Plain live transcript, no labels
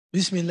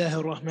بسم الله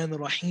الرحمن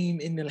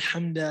الرحيم إن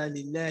الحمد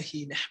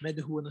لله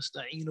نحمده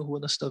ونستعينه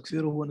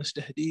ونستغفره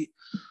ونستهديه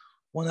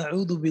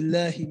ونعوذ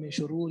بالله من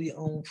شرور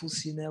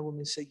أنفسنا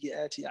ومن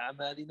سيئات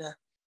أعمالنا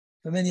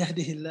فمن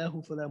يهده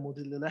الله فلا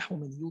مضل له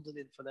ومن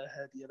يضلل فلا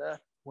هادي له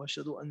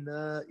وأشهد أن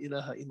لا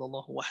إله إلا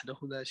الله وحده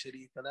لا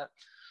شريك له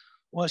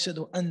وأشهد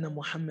أن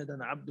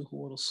محمدا عبده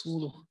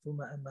ورسوله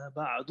ثم أما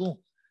بعد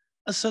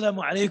السلام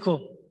عليكم.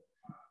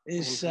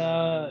 It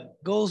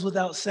goes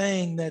without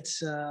saying that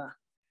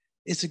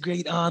it's a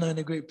great honor and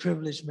a great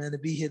privilege, man, to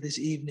be here this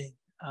evening.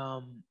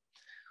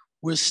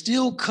 We're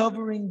still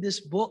covering this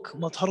book,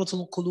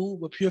 Matharatul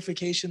Qulub, the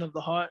Purification of the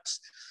Hearts.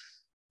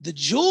 The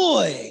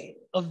joy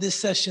of this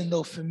session,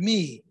 though, for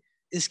me,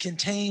 is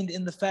contained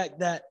in the fact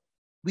that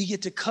we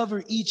get to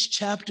cover each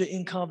chapter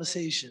in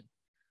conversation.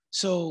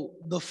 So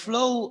the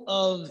flow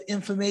of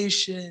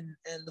information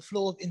and the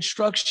flow of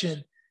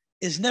instruction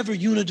is never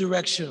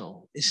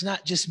unidirectional. It's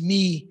not just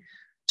me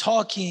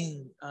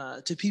talking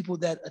to people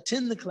that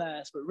attend the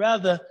class, but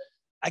rather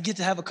I get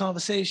to have a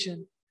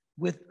conversation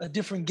with a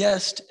different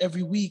guest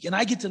every week, and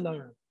I get to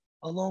learn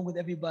along with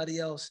everybody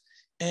else.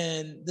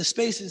 And the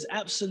space is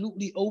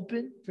absolutely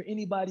open for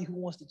anybody who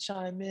wants to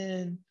chime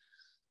in,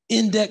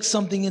 index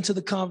something into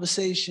the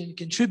conversation,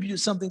 contribute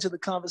something to the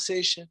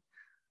conversation.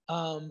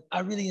 I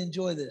really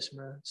enjoy this,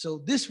 man.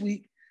 So this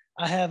week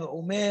I have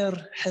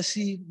Umair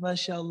Haseeb,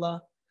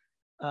 mashallah.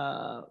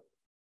 I'm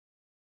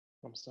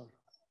sorry.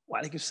 Wa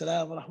alaikum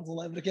salam wa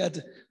rahmatullahi wa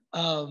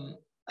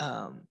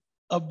barakatuh.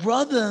 A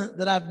brother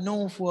that I've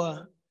known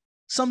for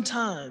some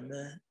time,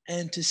 man,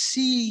 and to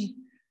see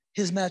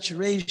his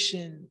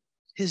maturation,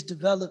 his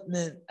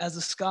development as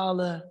a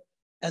scholar,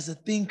 as a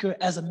thinker,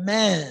 as a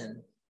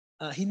man,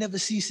 he never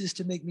ceases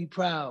to make me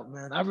proud,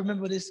 man. I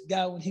remember this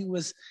guy when he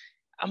was,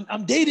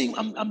 I'm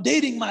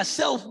dating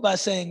myself by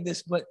saying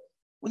this, but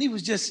when he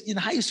was just in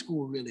high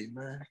school, really,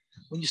 man,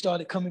 when you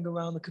started coming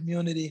around the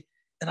community.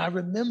 And I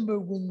remember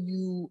when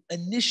you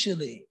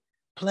initially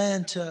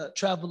planned to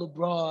travel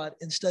abroad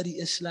and study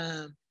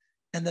Islam,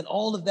 and that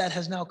all of that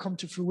has now come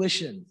to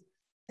fruition,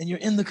 and you're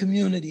in the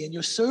community and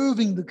you're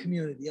serving the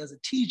community as a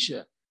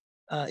teacher.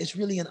 It's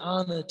really an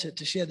honor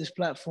to share this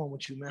platform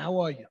with you, man. How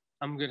are you?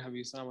 I'm good,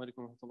 Habib. Assalamu alaikum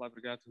wa rahmatullahi wa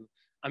barakatuh.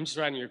 I'm just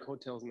riding your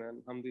coattails,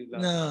 man.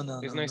 Alhamdulillah. No.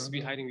 It's nice to be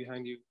hiding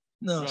behind you.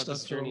 No,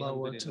 this journey,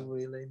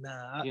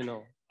 nah. You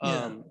know.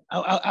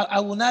 I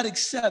will not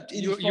accept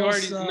any you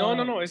already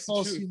no. It's the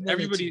truth. Humility.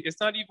 Everybody.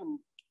 It's not even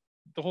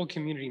the whole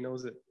community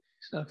knows it.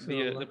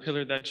 The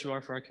pillar that you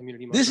are for our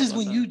community. This is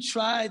when you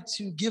try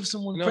to give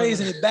someone praise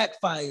and it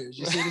backfires.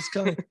 You see this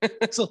coming.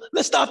 So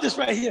let's stop this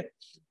right here.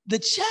 The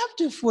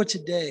chapter for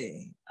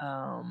today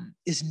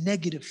is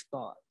negative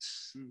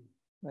thoughts,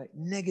 right?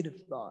 Negative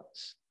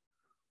thoughts.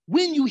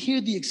 When you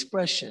hear the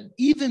expression,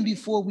 even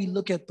before we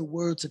look at the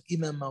words of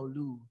Imam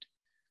Maulud,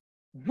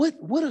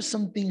 what are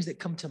some things that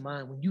come to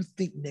mind when you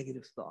think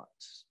negative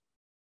thoughts?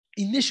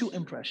 Initial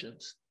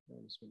impressions.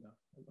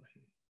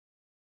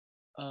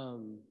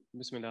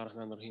 بسم الله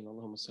الرحمن الرحيم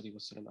اللهم صل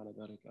وسلم على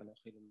بارك على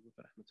خير المبعوث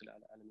رحمة الله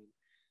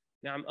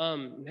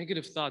العالمين.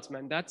 Negative thoughts,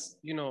 man. That's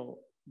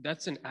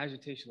an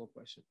agitational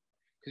question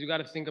because you got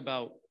to think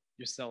about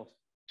yourself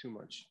too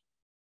much.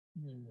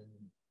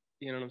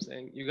 You know what I'm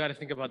saying? You got to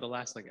think about the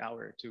last hour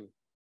or two,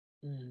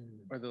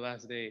 or the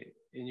last day,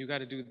 and you got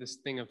to do this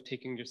thing of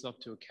taking yourself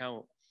to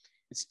account.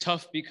 It's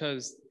tough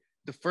because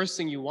the first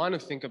thing you want to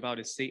think about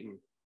is Satan,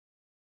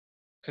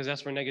 because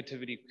that's where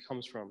negativity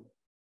comes from,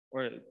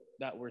 or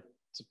that we're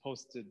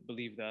supposed to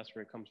believe that's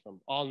where it comes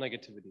from, all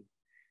negativity.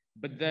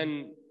 But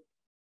then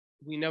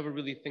we never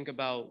really think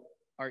about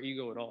our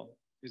ego at all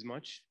as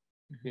much,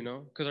 you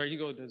know, because our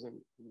ego doesn't,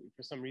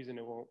 for some reason,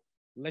 it won't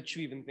let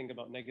you even think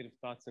about negative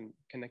thoughts and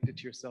connect it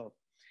to yourself.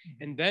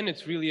 And then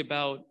it's really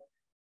about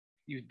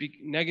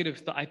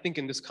I think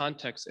in this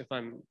context, if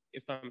I'm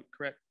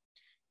correct,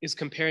 is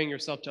comparing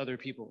yourself to other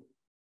people.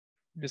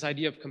 This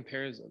idea of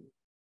comparison,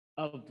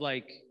 of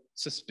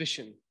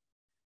suspicion,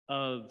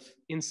 of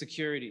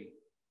insecurity,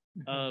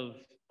 of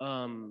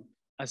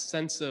a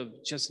sense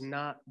of just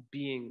not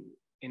being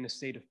in a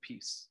state of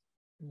peace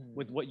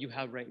with what you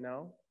have right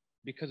now,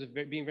 because of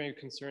being very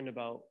concerned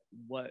about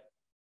what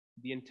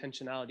the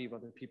intentionality of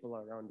other people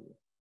are around you,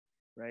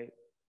 right?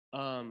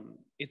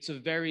 It's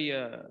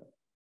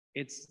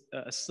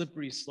a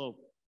slippery slope,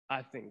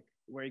 I think,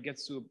 where it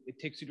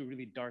takes you to a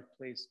really dark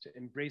place to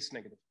embrace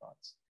negative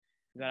thoughts.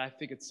 That I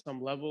think at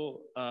some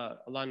level,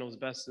 Allah knows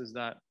best, is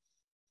that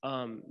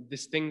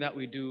this thing that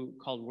we do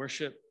called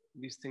worship,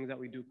 these things that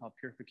we do called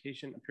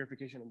purification, a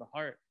purification of the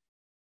heart,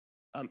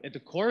 at the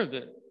core of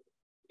it,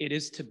 it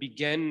is to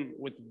begin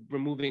with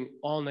removing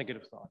all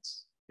negative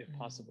thoughts, if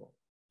possible.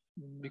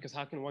 Because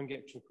how can one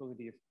get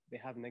tranquility if they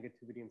have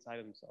negativity inside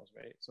of themselves,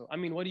 right? So, I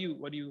mean, what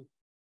really?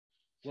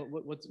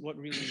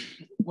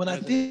 When I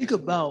think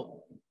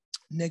about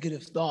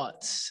negative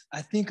thoughts,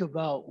 I think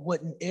about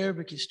what in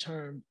Arabic is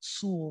termed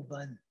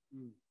su'ban,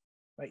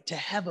 right? To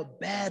have a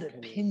bad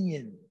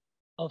opinion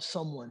of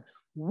someone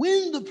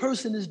when the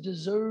person is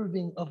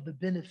deserving of the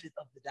benefit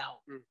of the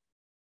doubt.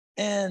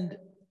 And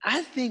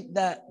I think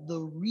that the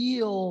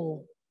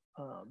real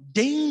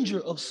danger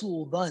of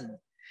su'ul dhan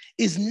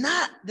is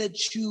not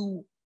that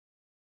you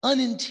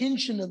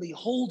unintentionally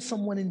hold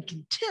someone in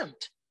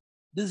contempt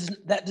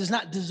that does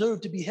not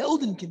deserve to be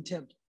held in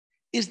contempt,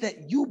 is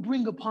that you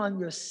bring upon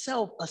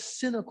yourself a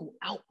cynical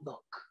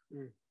outlook.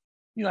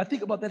 You know, I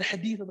think about that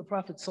hadith of the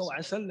Prophet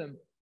ﷺ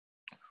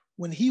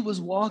when he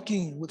was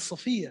walking with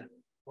Safiya,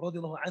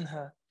 radiallahu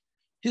anha,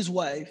 his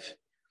wife,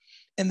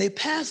 and they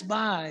passed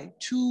by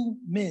two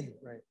men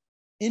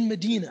in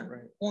Medina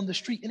on the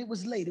street, and it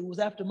was late, it was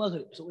after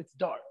Maghrib, so it's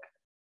dark,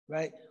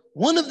 right?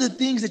 One of the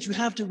things that you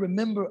have to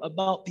remember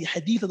about the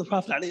hadith of the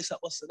Prophet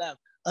ﷺ,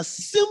 a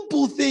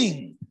simple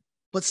thing,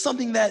 but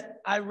something that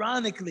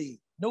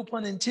ironically, no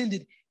pun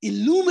intended,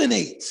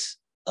 illuminates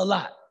a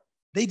lot.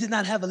 They did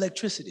not have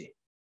electricity.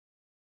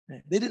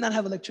 They did not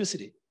have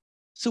electricity.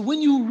 So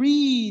when you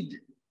read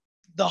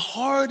the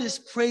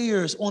hardest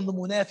prayers on the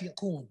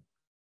munafiqun,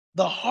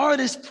 the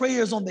hardest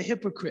prayers on the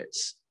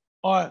hypocrites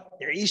are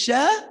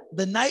Isha,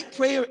 the night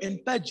prayer, and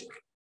Fajr,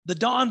 the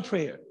dawn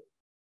prayer.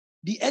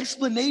 The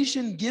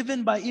explanation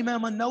given by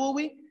Imam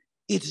al-Nawawi,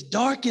 it's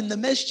dark in the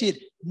masjid.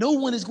 No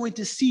one is going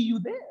to see you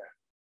there.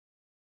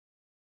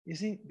 You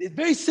see, it's a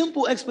very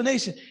simple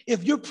explanation.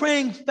 If you're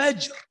praying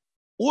Fajr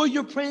or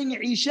you're praying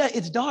Isha,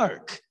 it's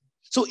dark.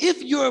 So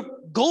if your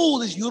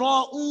goal is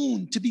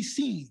yura'un, to be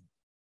seen,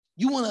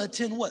 you want to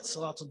attend what?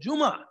 Salat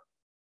al-Jum'ah,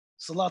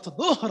 Salat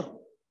al-Dhuhr,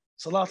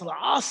 Salat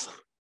al-Asr,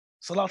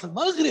 Salat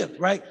al-Maghrib,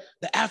 right?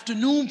 The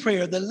afternoon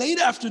prayer, the late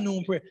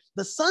afternoon prayer,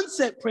 the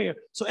sunset prayer,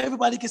 so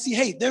everybody can see,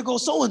 hey, there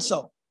goes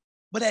so-and-so.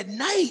 But at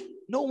night,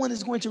 no one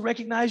is going to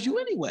recognize you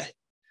anyway,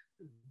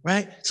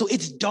 right? So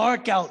it's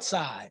dark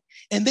outside.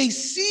 And they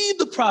see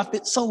the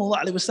Prophet,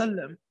 sallallahu alaihi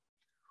wasallam,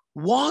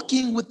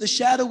 walking with the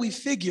shadowy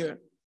figure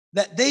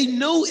that they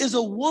know is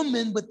a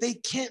woman, but they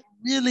can't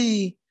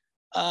really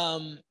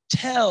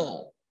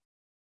tell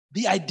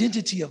the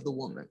identity of the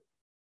woman.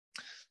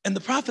 And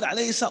the Prophet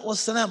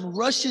ﷺ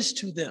rushes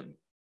to them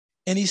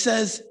and he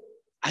says,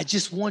 I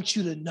just want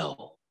you to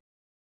know,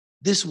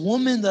 this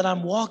woman that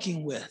I'm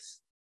walking with,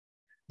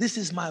 this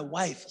is my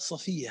wife,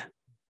 Safiya.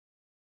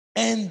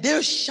 And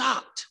they're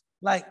shocked,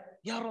 like,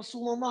 Ya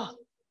Rasulullah,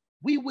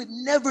 we would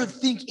never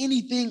think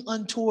anything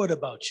untoward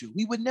about you.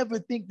 We would never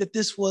think that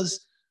this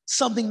was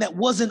something that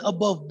wasn't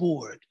above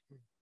board.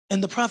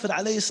 And the Prophet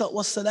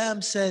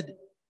ﷺ said,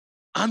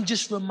 I'm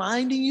just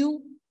reminding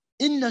you,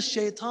 Inna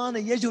shaytana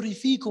yajri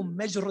fikum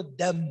majra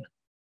dam,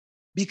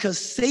 because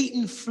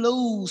Satan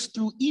flows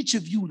through each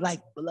of you like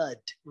blood.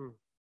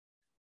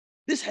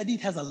 This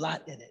hadith has a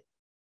lot in it.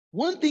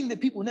 One thing that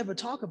people never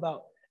talk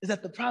about is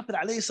that the Prophet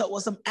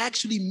ﷺ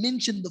actually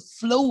mentioned the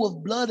flow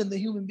of blood in the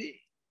human being,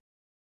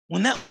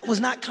 when that was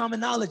not common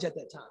knowledge at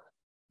that time,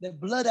 that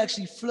blood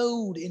actually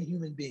flowed in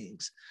human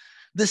beings.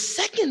 The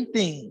second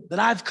thing that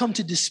I've come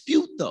to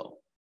dispute, though,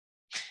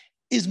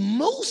 is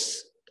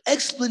most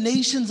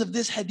explanations of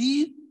this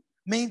hadith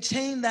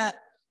maintain that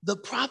the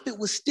Prophet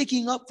was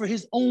sticking up for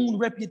his own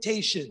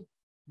reputation,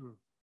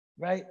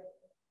 right?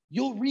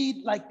 You'll read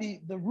like the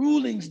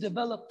rulings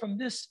developed from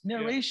this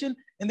narration,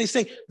 and they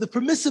say the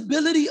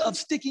permissibility of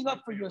sticking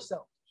up for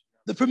yourself,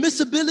 the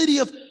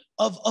permissibility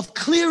of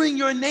clearing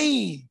your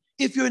name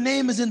if your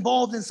name is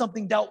involved in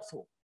something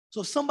doubtful.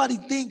 So if somebody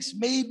thinks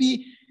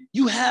maybe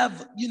you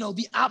have,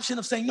 the option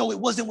of saying, no, it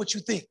wasn't what you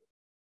think,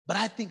 but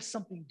I think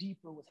something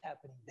deeper was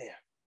happening there.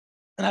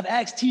 And I've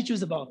asked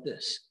teachers about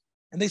this,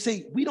 and they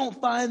say, we don't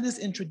find this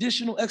in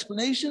traditional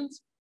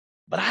explanations,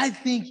 but I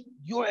think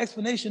your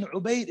explanation,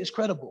 Ubayd, is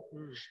credible.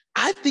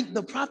 I think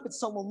the Prophet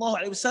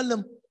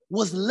ﷺ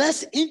was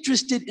less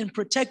interested in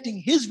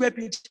protecting his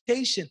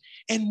reputation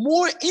and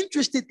more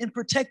interested in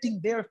protecting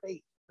their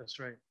faith. That's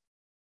right.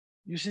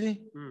 You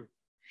see?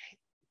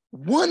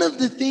 One of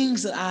the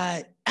things that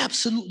I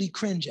absolutely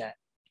cringe at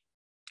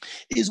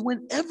is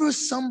whenever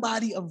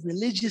somebody of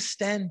religious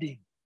standing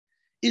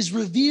is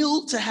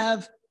revealed to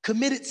have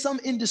committed some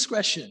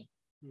indiscretion,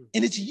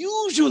 and it's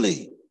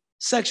usually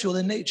sexual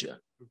in nature.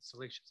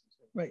 Salacious.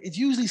 Right, it's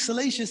usually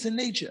salacious in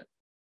nature.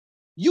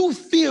 You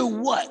fear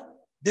what?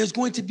 There's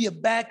going to be a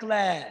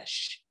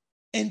backlash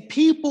and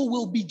people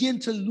will begin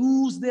to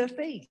lose their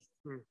faith.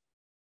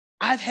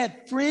 I've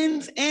had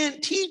friends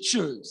and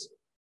teachers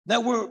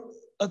that were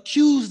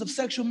accused of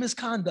sexual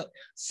misconduct.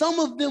 Some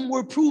of them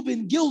were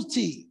proven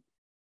guilty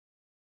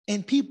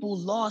and people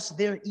lost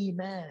their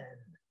iman.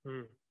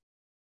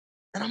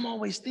 And I'm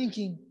always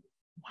thinking,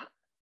 what?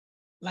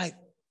 Like,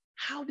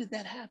 how did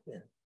that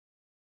happen?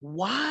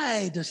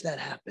 Why does that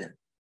happen?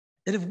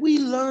 That if we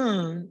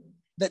learn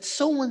that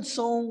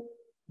so-and-so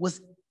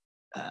was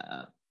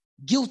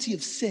guilty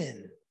of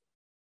sin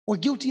or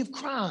guilty of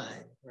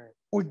crime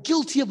or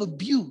guilty of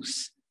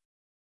abuse,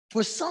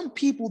 for some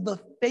people, the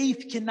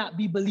faith cannot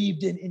be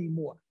believed in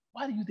anymore.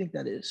 Why do you think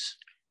that is?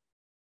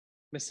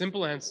 The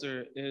simple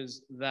answer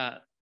is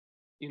that,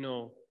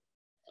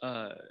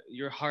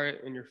 your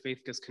heart and your faith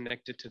gets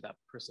connected to that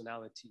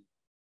personality.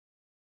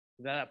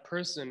 That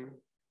person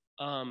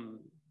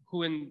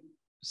who in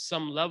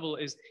some level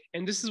is,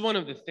 and this is one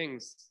of the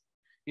things,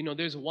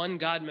 there's one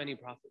God, many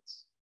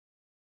prophets.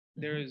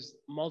 there's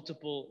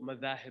multiple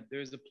madhahib,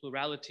 there's a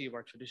plurality of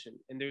our tradition,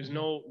 and there's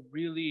no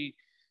really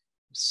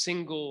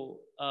single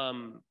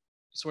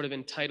sort of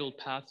entitled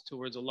path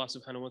towards Allah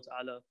subhanahu wa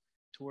ta'ala,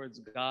 towards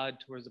God,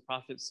 towards the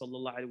Prophet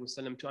sallallahu alaihi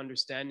wasallam, to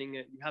understanding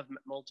it. You have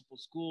multiple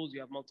schools, you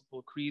have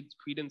multiple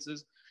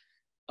credences,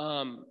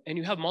 and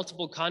you have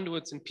multiple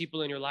conduits and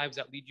people in your lives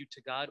that lead you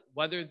to God,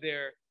 whether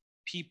they're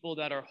people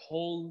that are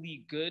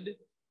wholly good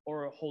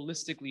or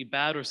holistically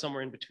bad or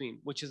somewhere in between,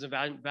 which is a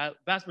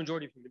vast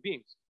majority of human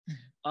beings.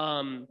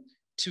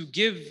 To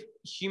give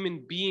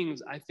human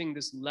beings, I think,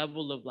 this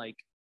level of like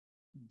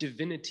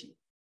divinity,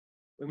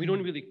 and we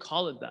don't really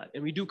call it that.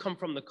 And we do come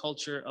from the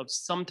culture of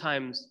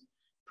sometimes,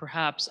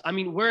 perhaps, I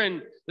mean, we're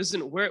in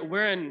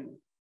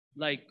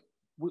like,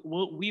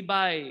 we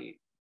buy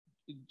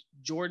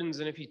Jordans,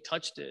 and if he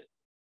touched it,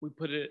 we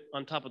put it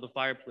on top of the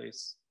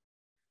fireplace.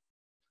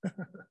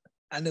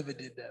 I never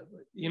did that.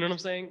 But you know what I'm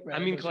saying? Right,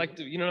 I mean,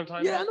 collective, you know what I'm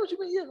talking about? Yeah, I know what you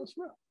mean. Yeah, that's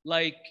real.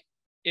 Like,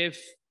 if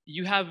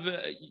you have,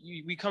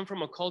 we come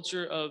from a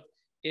culture of,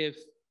 if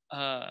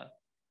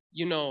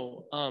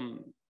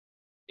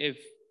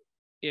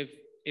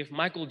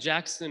Michael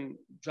Jackson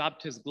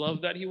dropped his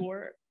glove that he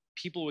wore,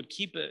 people would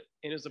keep it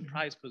in as a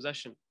prized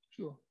possession.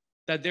 Sure.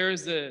 That there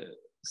is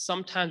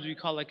sometimes we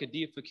call like a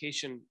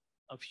deification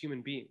of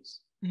human beings.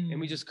 And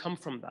we just come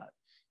from that.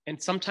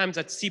 And sometimes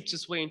that seeps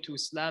its way into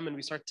Islam, and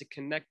we start to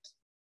connect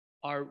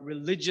our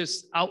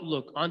religious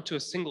outlook onto a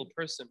single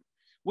person,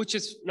 which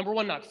is, number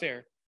one, not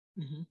fair.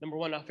 Number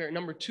one, not fair.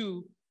 Number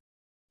two,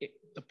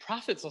 the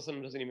Prophet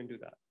doesn't even do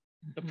that.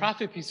 The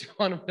Prophet, peace be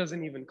upon him,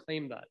 doesn't even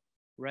claim that,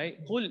 right?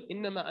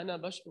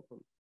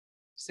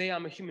 Say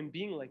I'm a human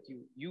being like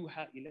you.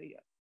 Yuha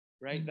ilayya,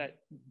 right? That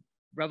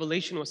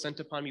revelation was sent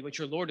upon me, but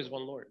your Lord is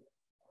one Lord.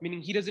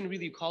 Meaning he doesn't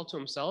really call to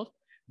himself,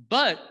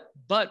 but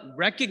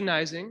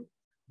recognizing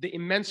the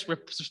immense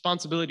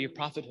responsibility of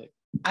prophethood.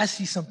 I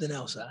see something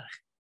else.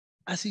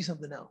 I see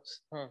something else.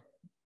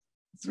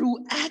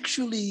 Through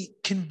actually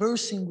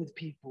conversing with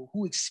people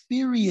who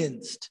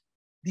experienced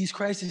these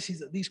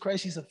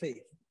crises of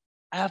faith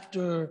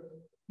after,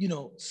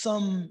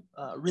 some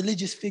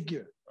religious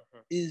figure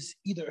is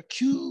either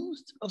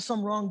accused of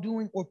some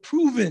wrongdoing or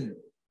proven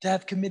to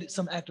have committed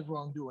some act of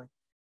wrongdoing,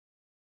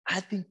 I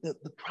think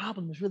that the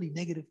problem is really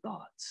negative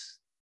thoughts.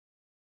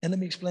 And let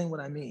me explain what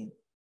I mean.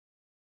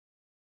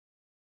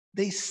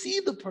 They see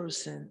the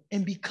person,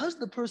 and because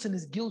the person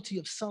is guilty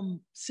of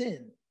some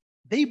sin,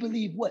 they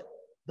believe what?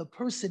 The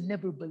person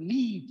never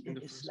believed in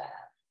Islam.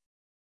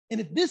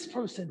 And if this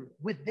person,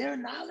 with their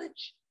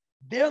knowledge,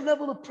 their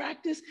level of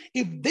practice,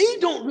 if they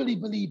don't really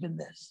believe in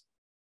this,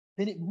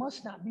 then it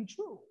must not be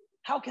true.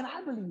 How can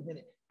I believe in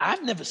it?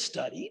 I've never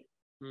studied.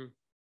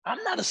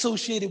 I'm not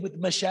associated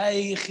with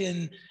mashayikh,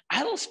 and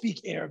I don't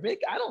speak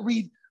Arabic. I don't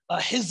read a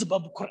hizb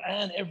of the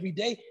Quran every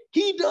day.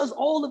 He does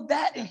all of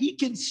that, and he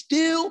can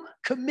still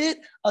commit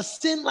a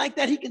sin like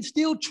that. He can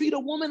still treat a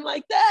woman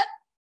like that.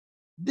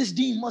 This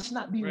deen must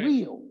not be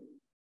real.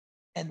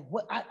 And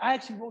what I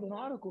actually wrote an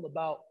article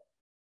about,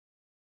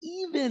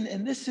 even,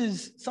 and this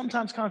is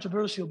sometimes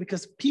controversial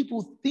because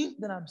people think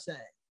that I'm saying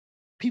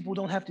people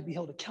don't have to be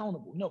held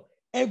accountable. No,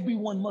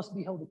 everyone must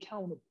be held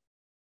accountable.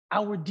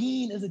 Our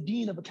deen is a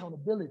deen of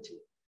accountability.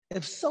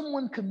 If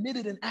someone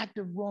committed an act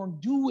of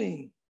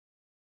wrongdoing,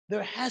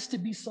 there has to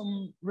be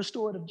some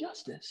restorative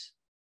justice,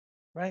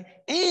 right?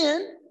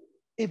 And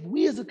if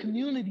we as a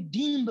community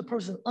deem the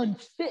person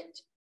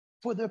unfit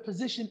for their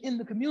position in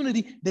the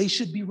community, they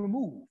should be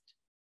removed.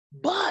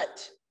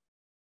 But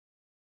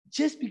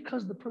just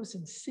because the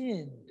person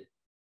sinned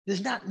does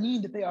not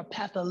mean that they are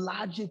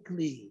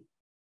pathologically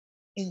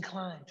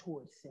inclined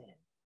towards sin.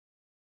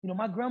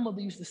 My grandmother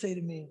used to say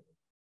to me,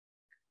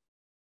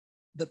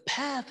 the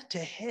path to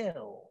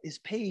hell is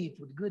paved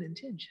with good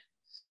intentions.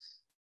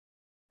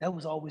 That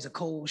was always a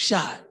cold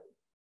shot.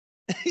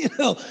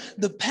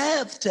 The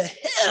path to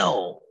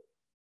hell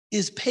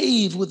is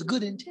paved with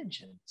good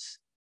intentions.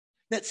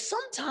 That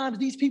sometimes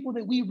these people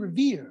that we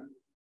revere,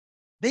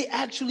 they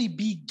actually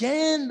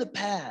began the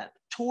path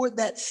toward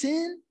that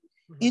sin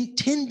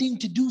intending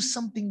to do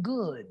something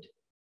good.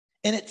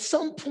 And at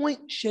some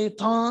point,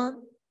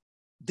 shaitan,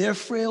 their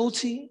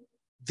frailty,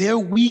 their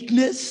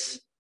weakness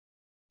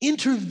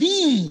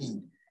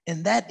intervened,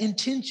 and that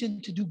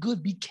intention to do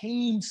good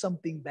became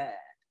something bad.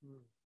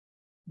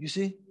 You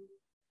see?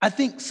 I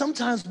think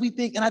sometimes we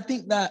think, and I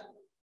think that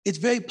it's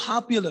very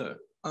popular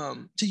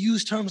to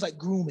use terms like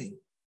grooming.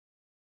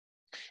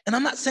 And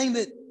I'm not saying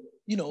that,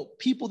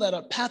 people that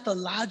are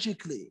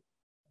pathologically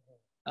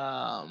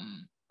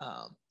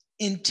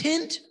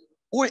intent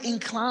or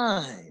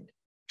inclined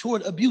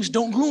toward abuse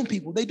don't groom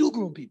people. They do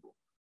groom people.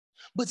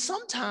 But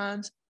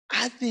sometimes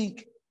I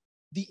think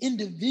the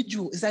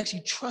individual is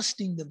actually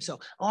trusting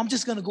themselves. Oh, I'm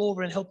just going to go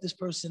over and help this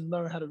person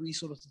learn how to read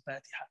Surah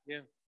Al-Fatiha. Yeah.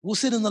 We'll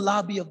sit in the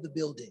lobby of the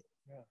building.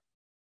 Yeah.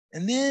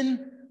 And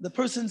then the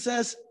person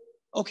says,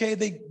 okay,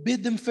 they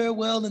bid them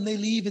farewell and they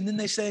leave. And then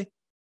they say,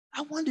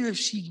 I wonder if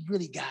she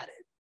really got it.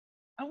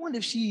 I wonder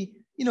if she,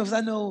 because I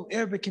know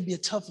Arabic can be a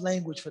tough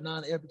language for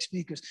non-Arabic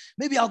speakers.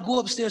 Maybe I'll go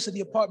upstairs to the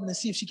apartment and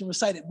see if she can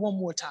recite it one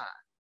more time.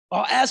 Or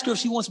I'll ask her if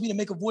she wants me to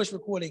make a voice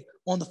recording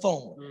on the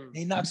phone. And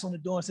he knocks on the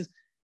door and says,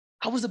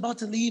 I was about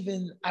to leave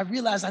and I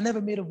realized I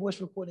never made a voice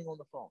recording on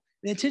the phone.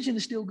 The intention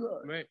is still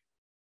good. Right.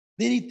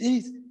 Then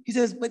he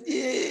says, but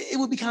it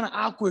would be kind of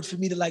awkward for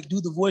me to like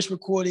do the voice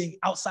recording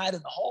outside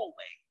in the hallway.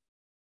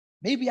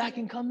 Maybe I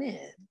can come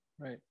in.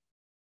 Right.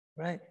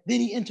 Right.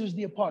 Then he enters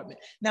the apartment.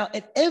 Now,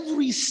 at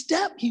every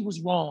step, he was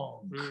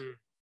wrong.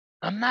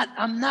 I'm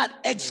not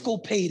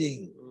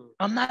exculpating.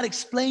 I'm not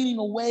explaining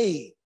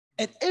away.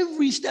 At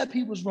every step,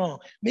 he was wrong.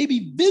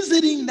 Maybe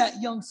visiting that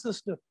young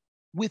sister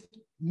with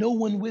no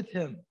one with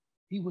him,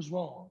 he was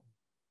wrong.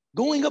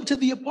 Going up to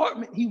the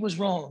apartment, he was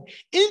wrong.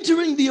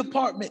 Entering the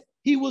apartment,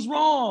 he was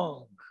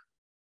wrong.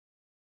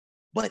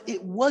 But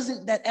it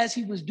wasn't that as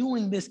he was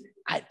doing this,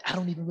 I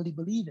don't even really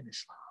believe in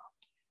Islam.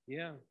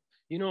 Yeah.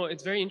 You know,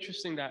 it's very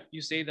interesting that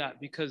you say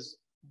that because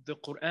the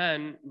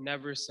Quran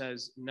never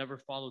says, never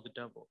follow the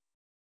devil.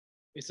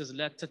 It says,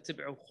 لا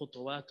تتبعوا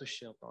خطوات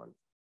الشيطان.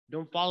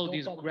 Don't follow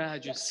these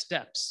gradual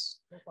steps.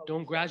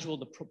 Don't gradual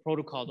the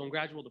protocol. Don't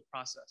gradual the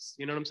process.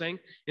 You know what I'm saying?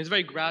 It's a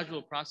very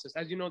gradual process.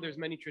 As you know, there's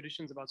many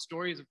traditions about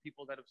stories of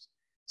people that have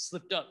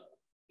slipped up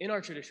in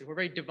our tradition. We're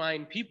very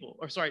divine people,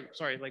 or sorry,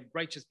 like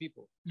righteous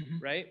people,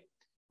 right?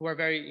 Who are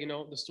very, you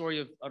know, the story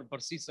of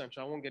Barsisa,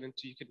 I won't get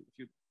into, you could, if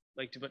you'd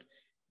like to, but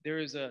there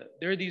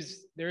are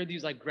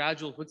these like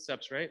gradual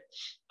footsteps, right?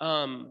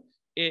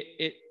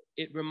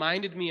 It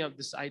reminded me of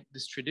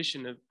this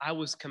tradition of I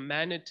was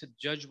commanded to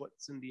judge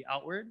what's in the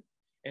outward,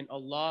 and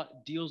Allah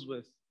deals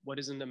with what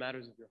is in the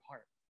matters of your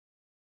heart.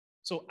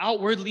 So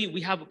outwardly,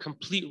 we have a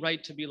complete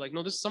right to be like,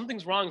 no,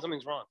 something's wrong.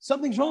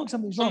 Something's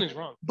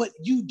wrong. But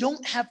you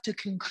don't have to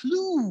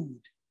conclude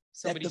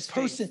that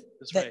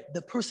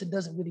the person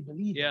doesn't really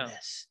believe in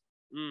this.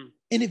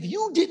 And if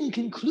you didn't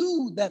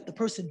conclude that the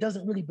person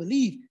doesn't really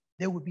believe,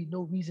 there would be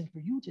no reason for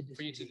you to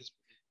disbelieve.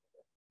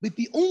 But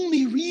the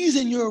only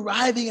reason you're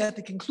arriving at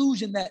the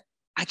conclusion that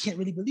I can't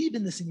really believe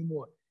in this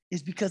anymore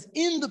is because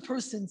in the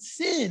person's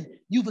sin,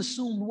 you've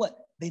assumed what?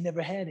 They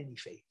never had any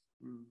faith.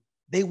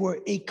 They were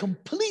a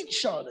complete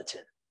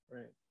charlatan.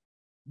 Right.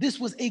 This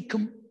was a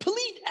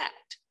complete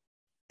act.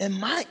 And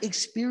my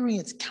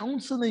experience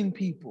counseling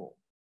people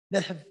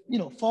that have,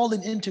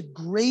 fallen into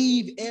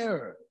grave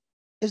error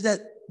is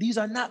that these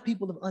are not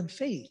people of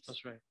unfaith.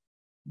 That's right.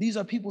 These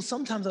are people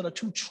sometimes that are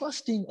too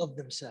trusting of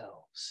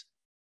themselves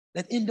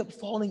that end up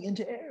falling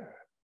into error,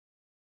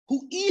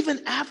 who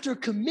even after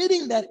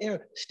committing that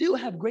error still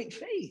have great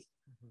faith,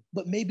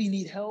 but maybe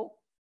need help,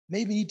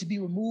 maybe need to be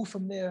removed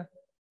from their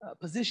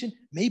position,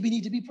 maybe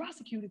need to be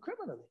prosecuted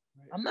criminally.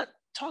 Right. I'm not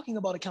talking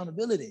about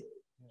accountability,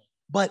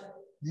 but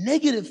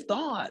negative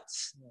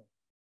thoughts,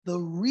 the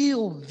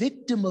real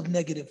victim of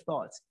negative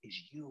thoughts is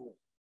you.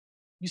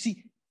 You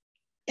see,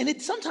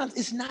 and sometimes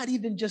it's not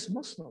even just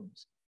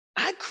Muslims.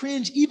 I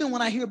cringe even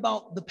when I hear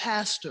about the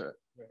pastor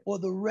or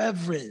the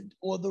reverend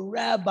or the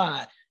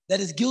rabbi that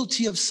is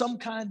guilty of some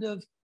kind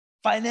of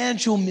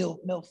financial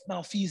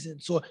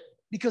malfeasance, or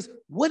because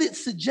what it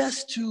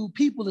suggests to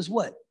people is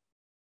what?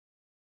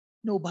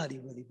 Nobody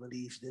really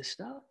believes this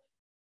stuff.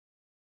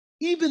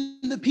 Even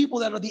the people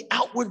that are the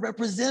outward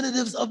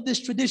representatives of this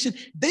tradition,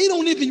 they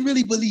don't even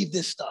really believe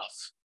this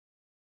stuff.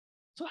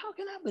 So how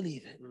can I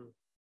believe it?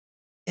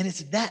 And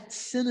it's that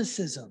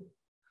cynicism.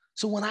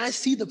 So when I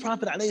see the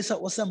Prophet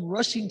ﷺ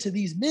rushing to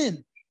these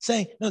men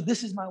saying, no,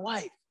 this is my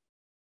wife,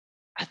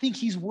 I think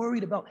he's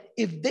worried about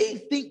if they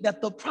think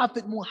that the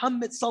Prophet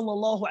Muhammad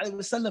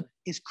ﷺ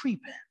is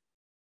creeping.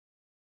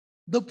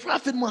 The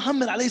Prophet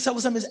Muhammad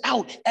ﷺ is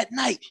out at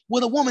night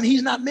with a woman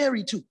he's not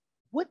married to.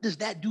 What does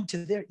that do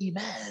to their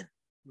iman?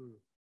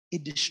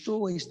 It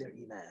destroys their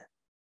iman.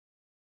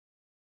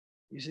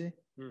 You see?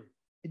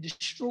 It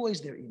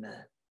destroys their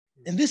iman.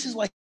 And this is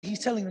why he's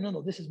telling them,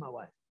 no, this is my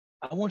wife.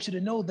 I want you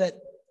to know that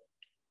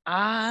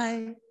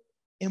I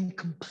am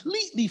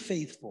completely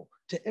faithful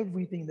to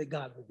everything that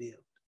God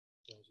revealed.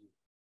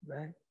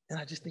 Right? And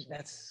I just think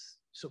that's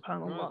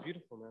subhanAllah. No,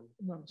 beautiful, man.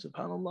 No,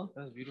 subhanAllah.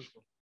 That's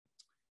beautiful.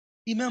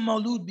 Imam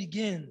Maulud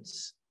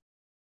begins,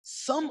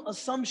 some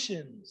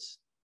assumptions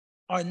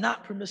are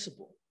not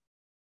permissible,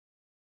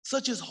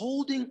 such as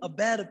holding a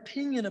bad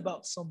opinion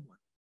about someone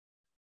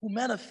who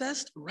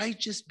manifests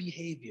righteous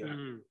behavior.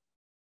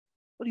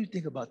 What do you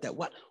think about that?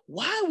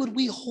 Why would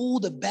we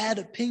hold a bad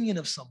opinion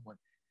of someone?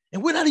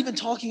 And we're not even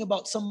talking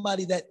about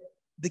somebody that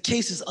the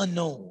case is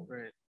unknown.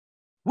 Right.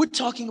 We're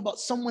talking about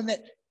someone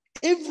that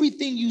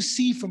everything you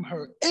see from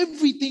her,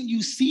 everything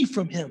you see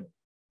from him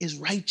is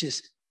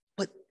righteous.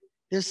 But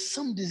there's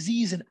some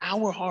disease in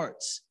our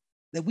hearts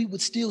that we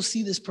would still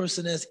see this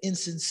person as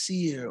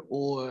insincere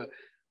or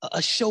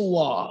a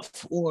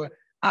show-off or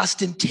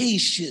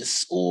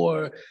ostentatious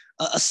or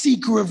a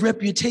seeker of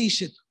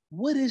reputation.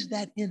 What is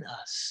that in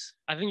us?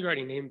 I think you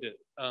already named it.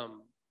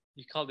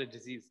 You called it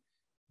disease.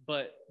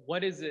 But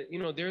what is it?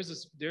 There's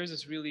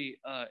this really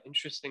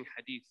interesting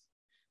hadith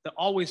that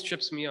always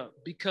trips me up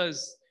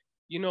because,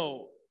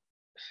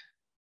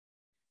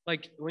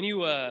 like when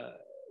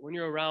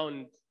you're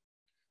around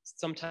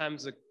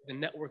sometimes the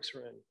networks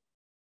we're in,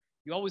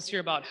 you always hear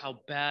about how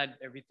bad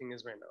everything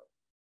is right now.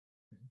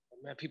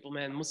 man, people,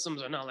 man,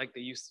 Muslims are not like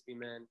they used to be,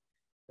 man.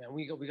 Man,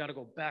 we got to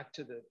go back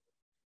to the,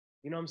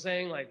 you know what I'm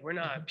saying? Like, we're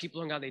not,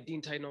 people don't got their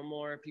deen tight no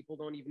more. People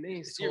don't even, they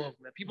ain't serious,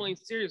 man. People ain't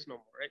serious no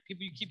more, right?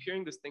 People, you keep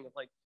hearing this thing of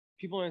like,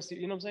 people ain't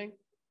serious, you know what I'm saying?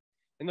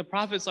 And the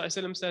Prophet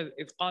ﷺ says,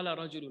 if qala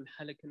rajulun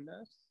halakan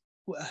nas,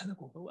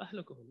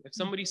 if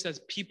somebody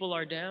says people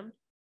are damned,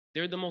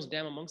 they're the most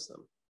damned amongst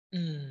them.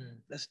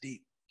 That's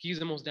deep. He's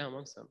the most damned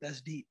amongst them.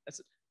 That's deep.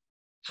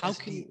 How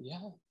can you, yeah.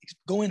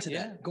 Go into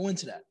that. Go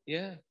into that.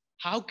 Yeah.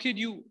 How could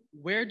you,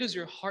 where does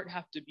your heart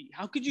have to be?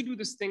 How could you do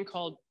this thing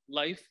called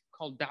life,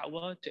 called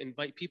da'wah, to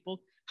invite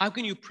people? How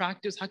can you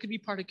practice? How could you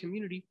be part of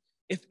community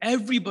if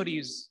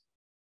everybody's,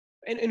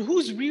 and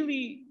who's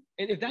really,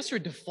 and if that's your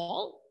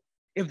default,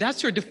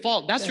 that's your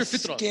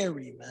fitrah.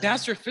 Scary, man.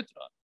 That's your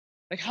fitrah.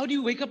 Like, how do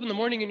you wake up in the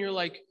morning and you're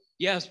like,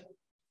 yes,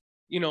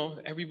 you know,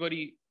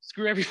 everybody,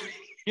 screw everybody.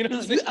 You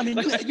know,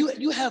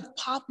 you have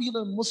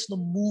popular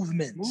Muslim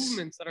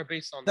movements that are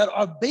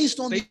based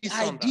on the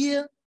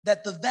idea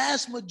that the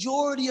vast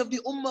majority of the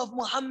ummah of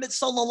Muhammad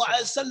sallallahu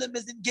alaihi wasallam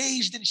is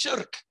engaged in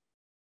shirk.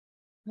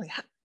 Like,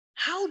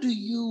 how do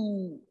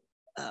you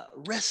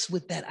rest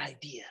with that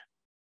idea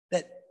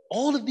that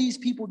all of these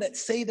people that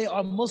say they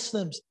are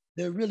Muslims,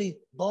 they're really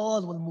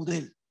dal wal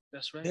mudil?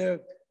 That's right. They're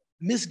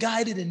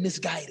misguided and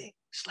misguiding.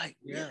 It's like,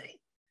 really?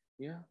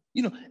 Yeah.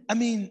 You know, I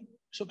mean,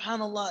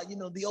 subhanAllah, you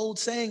know, the old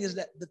saying is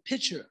that the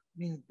pitcher, I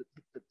mean,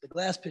 the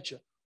glass pitcher,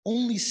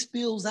 only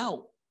spills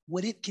out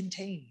what it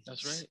contains.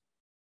 That's right.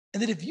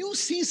 And that if you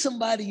see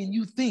somebody and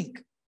you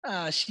think,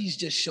 she's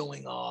just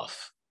showing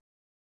off,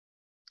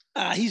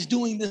 he's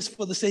doing this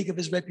for the sake of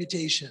his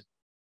reputation,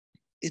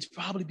 it's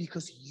probably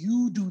because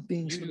you do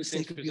things for the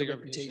sake of your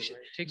reputation.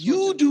 Right?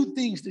 You do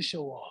things to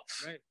show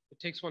off. Right. It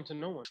takes one to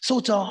know one. So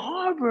to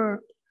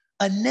harbor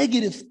a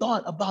negative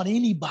thought about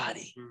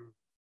anybody,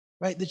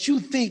 right, that you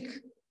think,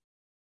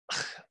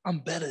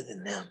 I'm better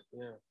than them.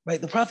 Yeah. Right?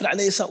 The Prophet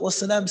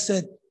ﷺ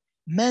said,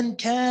 Man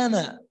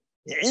kana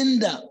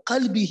inda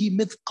qalbihi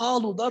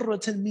mithqalu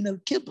darratin min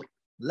al-kibr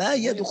la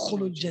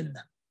yadkhulu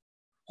al-jannah.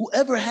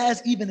 Whoever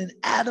has even an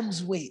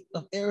atom's weight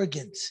of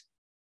arrogance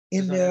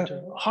in their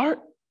heart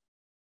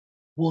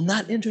will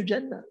not enter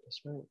Jannah.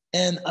 That's right.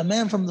 And a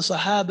man from the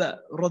Sahaba,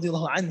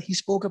 radiallahu anhu, he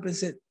spoke up and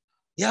said,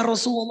 Ya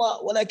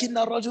Rasulullah, ولكن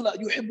الرجل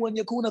يحب أن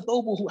يكون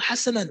ثوبه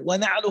حسنا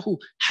ونعله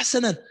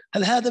حسنا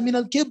هل هذا من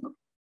الكبر?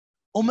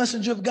 O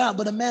Messenger of God,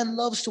 but a man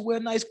loves to wear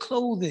nice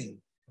clothing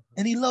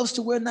and he loves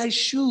to wear nice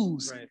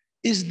shoes. Right.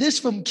 Is this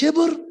from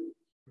kibr?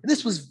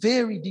 This was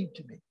very deep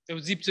to me. It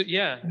was deep to,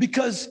 yeah.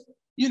 Because,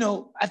 you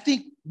know, I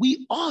think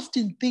we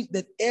often think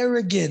that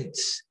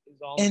arrogance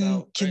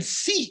and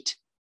conceit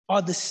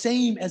are the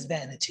same as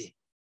vanity.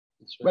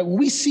 Right. When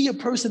we see a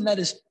person that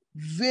is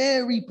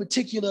very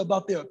particular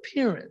about their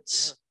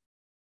appearance,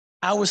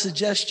 our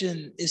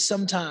suggestion is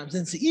sometimes,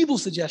 and it's an evil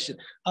suggestion,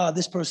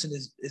 this person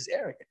is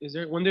arrogant. Is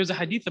there, when there's a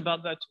hadith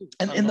about that too?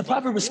 And the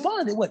Prophet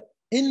responded, what?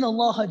 Inna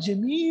Allaha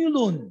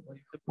jamilun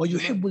wa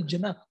yuhibbul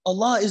jamal.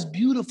 Allah is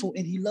beautiful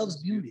and he loves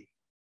beauty.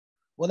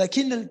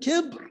 Walakin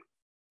al-kibr,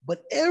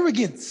 but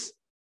arrogance,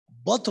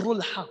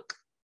 batrul haq,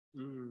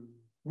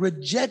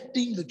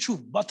 rejecting the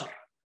truth, batr,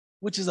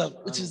 which is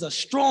a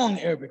strong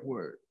Arabic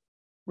word,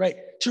 right?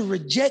 To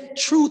reject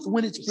truth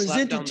when it's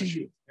presented to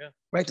you,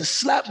 right? To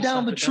slap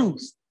down the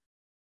truth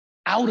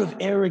out of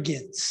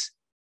arrogance.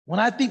 When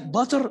I think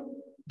batr,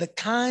 the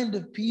kind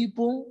of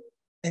people,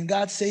 and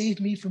God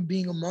saved me from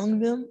being among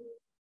them,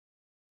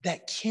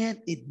 that can't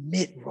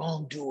admit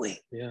wrongdoing.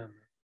 Yeah.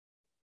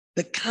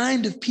 The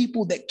kind of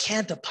people that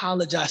can't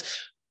apologize.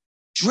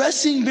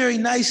 Dressing very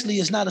nicely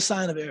is not a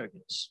sign of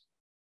arrogance.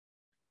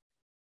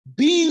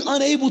 Being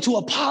unable to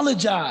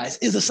apologize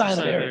is a sign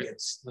of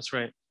arrogance. That's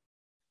right.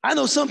 I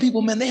know some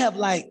people, man, they have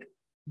like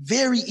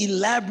very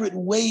elaborate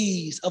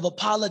ways of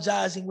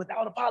apologizing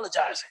without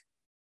apologizing.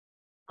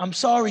 I'm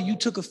sorry you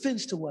took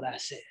offense to what I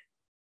said.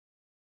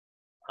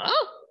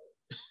 Huh?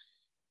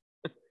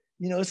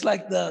 You know, it's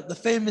like the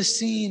famous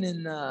scene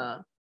in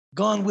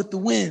Gone with the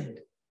Wind.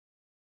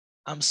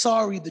 I'm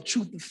sorry the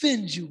truth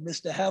offends you,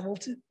 Mr.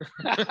 Hamilton.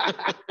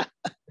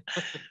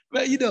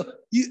 But you know,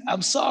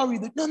 I'm sorry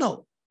that,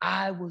 no,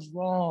 I was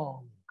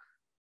wrong.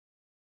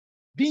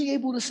 Being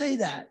able to say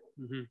that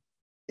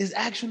is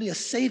actually a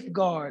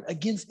safeguard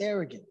against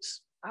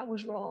arrogance. I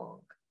was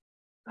wrong.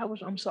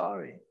 I'm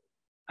sorry.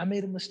 I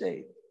made a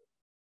mistake.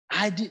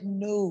 I didn't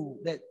know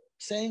that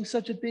saying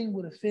such a thing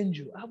would offend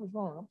you. I was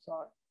wrong. I'm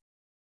sorry.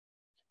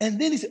 And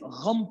then he said,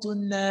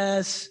 ghamtun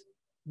nas,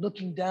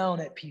 looking down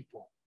at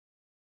people,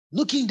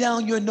 looking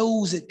down your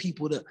nose at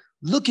people, to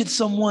look at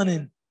someone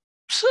and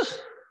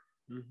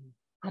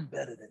I'm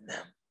better than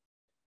them.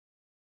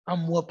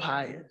 I'm more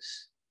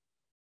pious.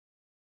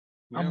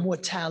 Yeah. I'm more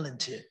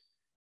talented.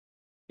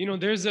 You know,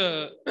 there's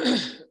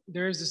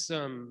this,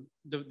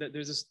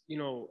 you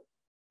know,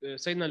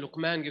 Sayyidina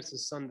Luqman gives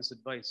his son this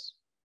advice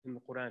in the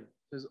Quran.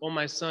 He says, oh,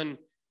 my son,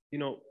 you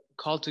know,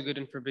 call to good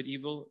and forbid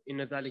evil.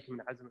 Inna dhalika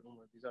min azm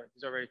al-umur.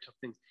 These are very tough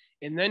things.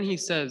 And then he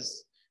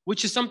says,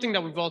 which is something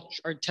that we've all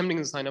are attempting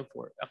to sign up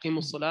for.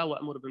 Aqimus salah wa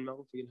amur bil ma'ruf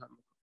wa yanha 'anil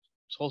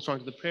munkar. Hold strong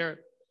to the prayer.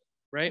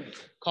 right?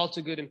 Call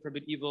to good and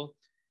forbid evil,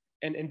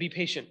 and be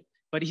patient.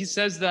 But he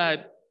says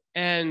that,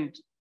 and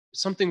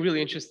something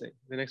really interesting,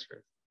 the next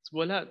verse.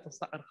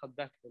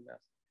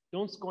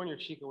 Don't scorn your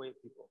cheek away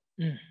at people.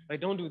 Like,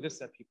 don't do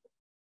this at people.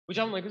 Which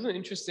I'm like, this is an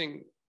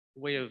interesting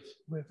way of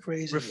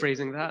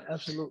rephrasing that.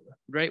 Absolutely.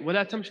 Right?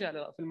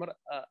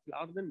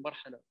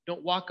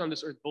 Don't walk on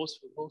this earth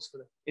boastfully.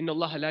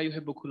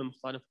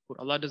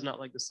 Allah does not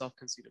like the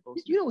self-conceited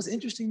boaster. You know what's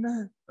interesting,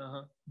 man?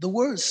 The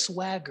word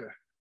swagger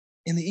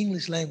in the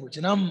English language,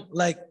 and I'm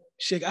like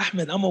Sheikh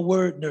Ahmed, I'm a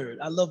word nerd.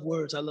 I love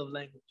words, I love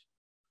language.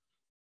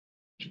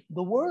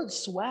 The word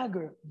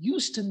swagger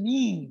used to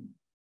mean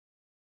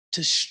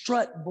to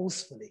strut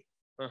boastfully.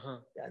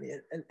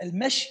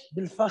 المشي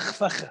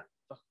بالفخفخة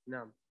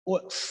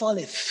or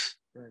صلف.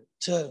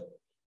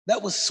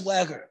 That was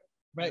swagger,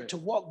 right? To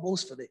walk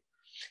boastfully.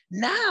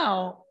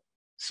 Now,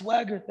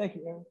 swagger, thank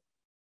you, Aaron.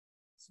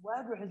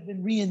 Swagger has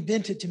been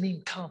reinvented to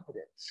mean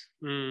confidence,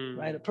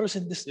 right? A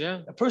person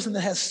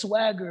that has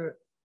swagger,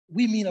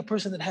 we mean a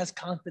person that has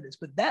confidence.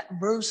 But that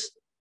verse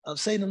of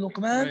Sayyidina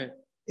Luqman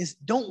is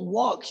don't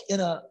walk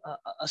in a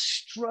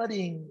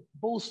strutting,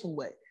 boastful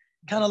way.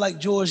 Kind of like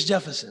George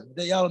Jefferson.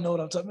 Y'all don't know what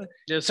I'm talking about.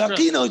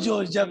 Sakino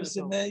George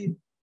Jefferson, man.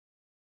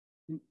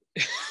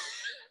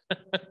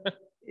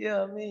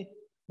 Yeah, I mean,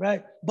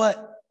 right?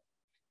 But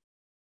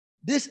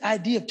this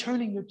idea of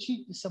turning your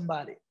cheek to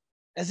somebody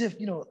as if,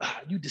 you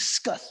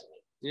disgust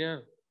me. Yeah.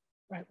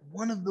 Right?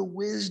 One of the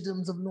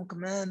wisdoms of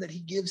Luqman that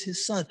he gives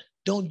his son,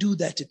 don't do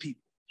that to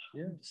people.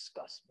 Yeah. You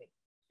disgust me.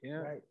 Yeah.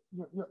 Right?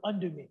 You're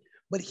under me.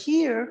 But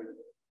here,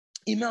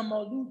 Imam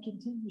Maulud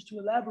continues to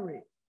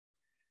elaborate.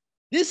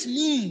 This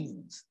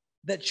means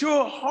that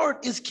your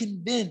heart is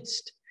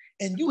convinced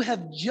and you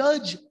have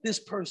judged this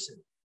person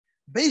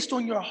based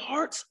on your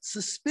heart's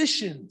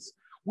suspicions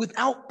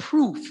without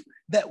proof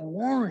that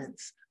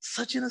warrants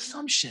such an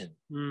assumption.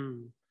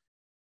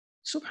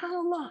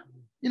 SubhanAllah.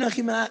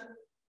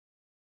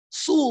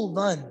 Su'ul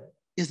dhan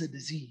is a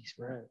disease,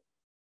 right?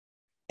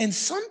 And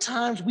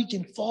sometimes we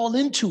can fall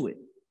into it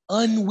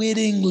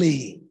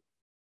unwittingly.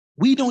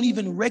 We don't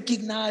even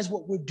recognize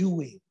what we're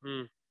doing.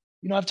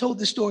 I've told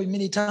this story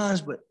many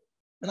times, but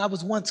when I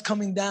was once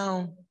coming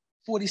down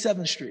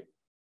 47th Street,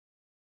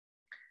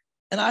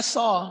 and I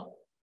saw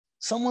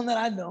someone that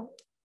I know,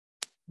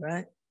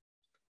 right,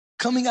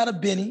 coming out of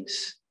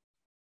Benny's,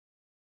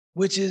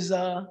 which is,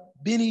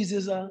 Benny's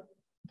is a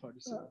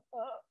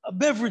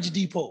beverage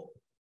depot.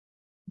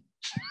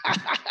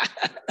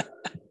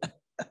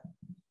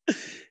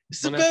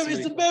 It's a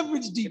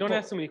beverage depot. You don't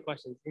ask so many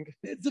questions.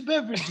 It's a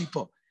beverage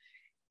depot.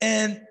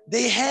 And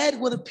they had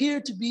what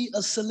appeared to be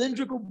a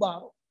cylindrical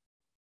bottle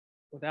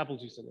with apple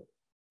juice in it.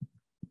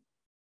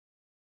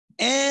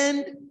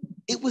 And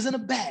it was in a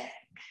bag.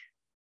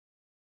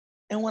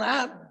 And when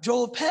I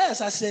drove past,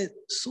 I said,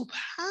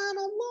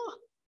 SubhanAllah.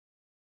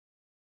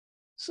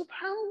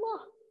 SubhanAllah.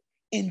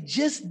 And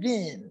just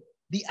then,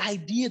 the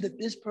idea that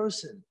this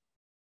person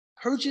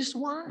purchased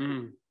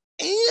wine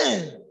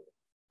and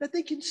that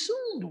they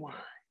consumed wine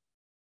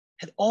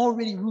had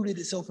already rooted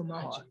itself in my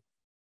heart.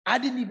 I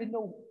didn't even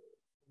know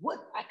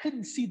I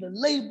couldn't see the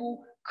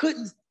label,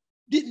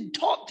 didn't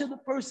talk to the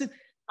person.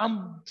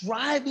 I'm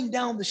driving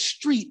down the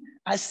street.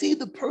 I see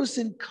the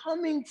person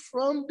coming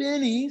from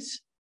Benny's,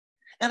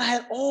 and I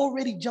had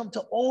already jumped to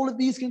all of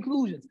these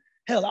conclusions.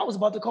 Hell, I was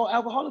about to call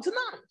Alcoholics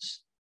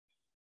Anonymous.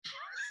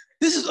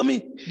 This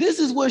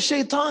is where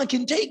shaitan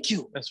can take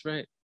you. That's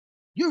right.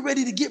 You're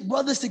ready to get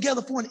brothers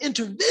together for an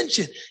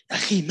intervention.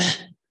 Hey,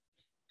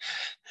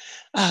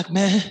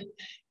 man,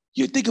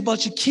 you think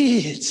about your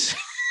kids.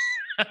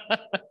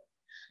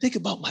 Think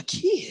about my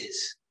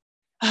kids.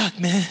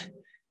 Man,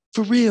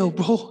 for real,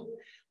 bro.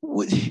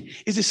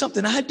 Is it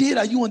something I did?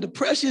 Are you under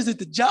pressure? Is it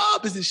the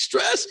job? Is it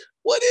stress?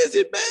 What is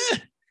it,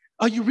 man?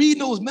 Are you reading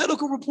those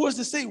medical reports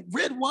that say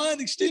red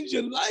wine extends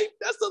your life?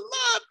 That's a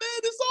lie,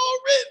 man. It's all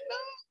written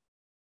out.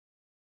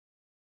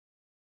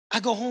 I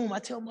go home, I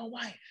tell my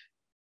wife,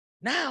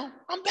 now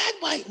I'm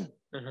backbiting.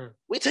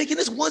 We're taking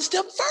this one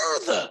step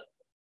further.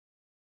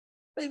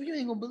 Baby, you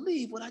ain't gonna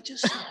believe what I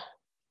just saw.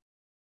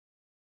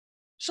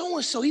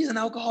 So-and-so, he's an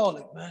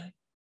alcoholic, man.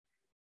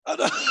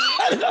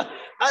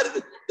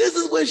 This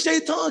is where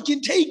shaitan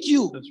can take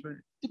you. That's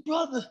right.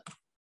 The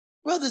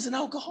brother's an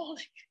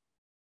alcoholic.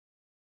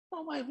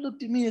 My wife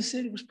looked at me and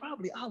said it was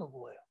probably olive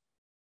oil.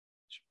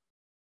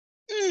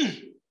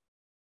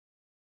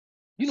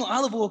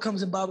 Olive oil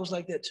comes in bottles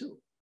like that too.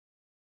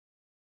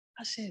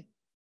 I said,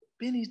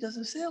 Benny's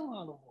doesn't sell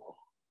olive oil.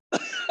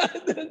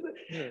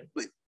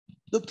 But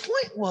the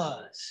point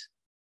was,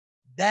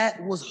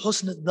 that was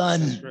husn dhan.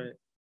 That's right.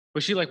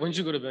 Was she like, when did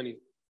you go to Benny's?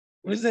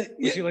 What is that?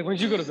 Was she like, when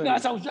did you go to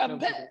Benny's? No, I was driving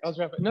back.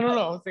 No.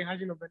 I was saying, how'd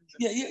you know Benny's?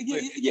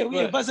 Yeah.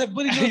 If I said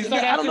Benny's,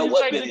 I don't know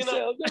what Benny's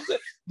sells.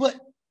 But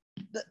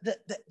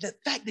the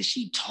fact that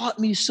she taught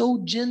me so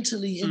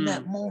gently in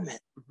that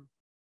moment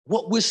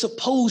what we're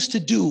supposed to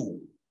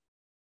do,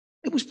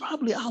 it was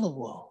probably olive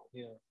oil.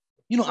 Yeah.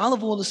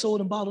 Olive oil is sold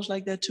in bottles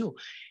like that too.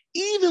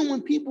 Even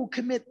when people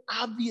commit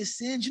obvious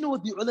sins, you know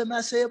what the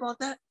ulama say about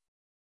that?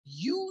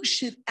 you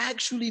should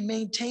actually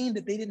maintain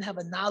that they didn't have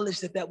a knowledge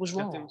that that was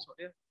wrong.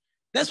 Yeah.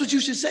 That's what you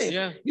should say.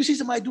 Yeah. If you see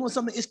somebody doing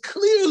something, it's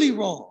clearly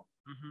wrong.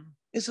 Mm-hmm.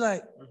 It's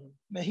like, Mm-hmm.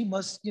 man, he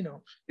must, you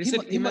know, They he,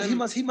 said mu- he, must, he, Imam-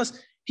 must, he, must,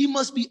 he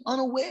must be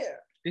unaware.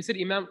 They said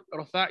Imam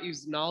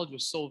Rafa'i's knowledge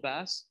was so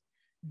vast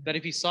that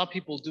if he saw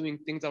people doing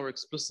things that were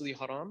explicitly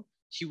haram,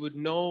 he would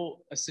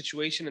know a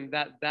situation and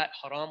that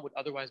haram would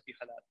otherwise be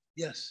halal.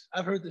 Yes,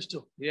 I've heard this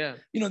too. Yeah.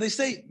 You know, they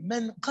say,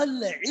 "Man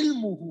qalla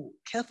ilmuhu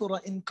kathura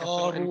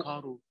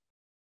inkaru."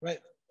 Right.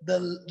 The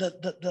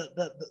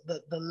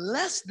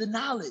less the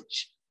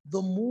knowledge,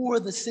 the more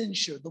the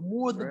censure, the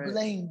more the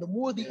blame, the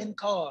more the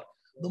inkar,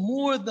 the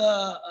more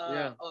the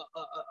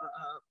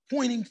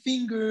pointing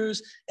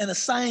fingers and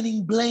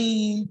assigning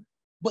blame.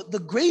 But the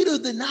greater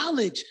the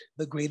knowledge,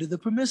 the greater the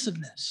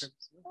permissiveness.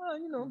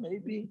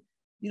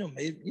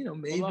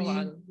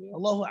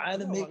 Allahu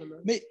A'lam,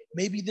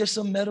 maybe there's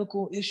some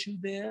medical issue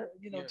there.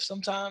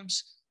 Sometimes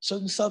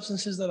certain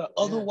substances that are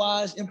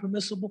otherwise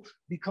impermissible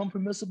become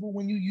permissible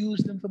when you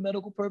use them for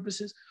medical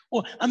purposes.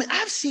 Or,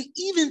 I've seen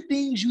even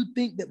things you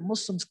think that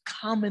Muslims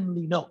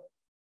commonly know.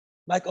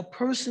 Like a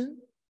person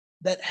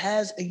that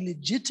has a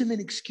legitimate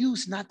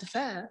excuse not to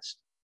fast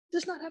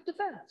does not have to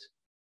fast,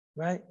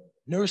 right?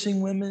 Nursing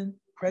women,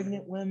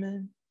 pregnant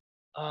women,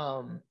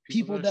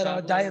 people that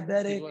are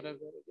diabetic,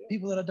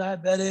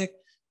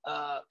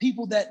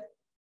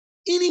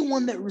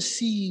 anyone that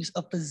receives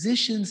a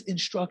physician's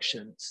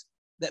instructions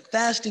that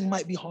fasting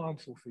might be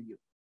harmful for you.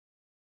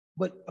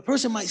 But a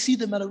person might see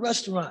them at a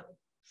restaurant.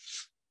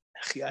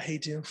 I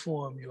hate to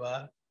inform you,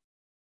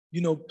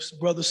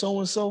 brother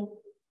so-and-so,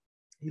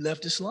 he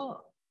left Islam.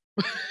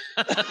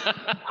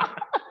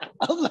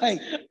 I'm like,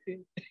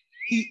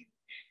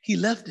 he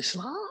left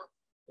Islam?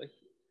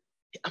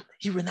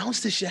 He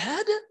renounced the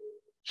Shahada?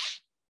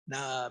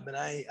 Nah, man,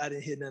 I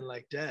didn't hear nothing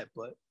like that,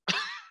 but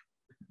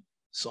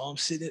so I'm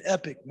sitting at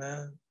Epic,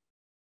 man.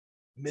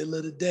 Middle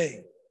of the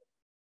day.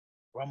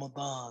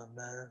 Ramadan,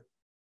 man.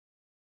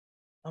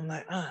 I'm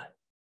like,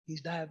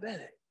 he's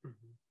diabetic.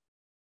 Mm-hmm.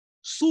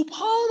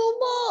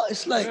 Subhanallah.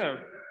 It's like,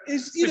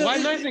 why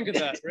did I think of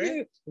that,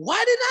 right?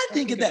 Why did I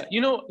think of that?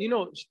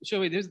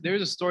 Shoaib,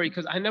 there's a story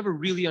because I never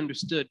really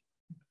understood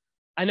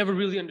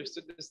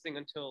this thing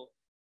until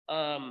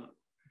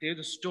there's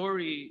a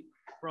story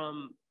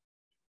from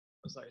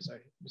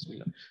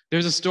Bismillah.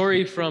 There's a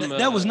story from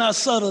that was not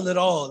subtle at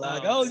all.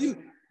 Like,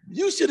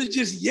 you should have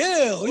just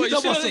yelled.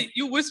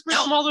 You whispered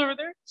from all over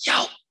there?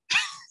 Yo.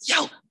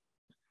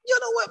 You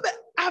know what, man?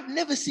 I've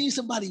never seen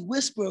somebody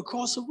whisper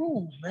across a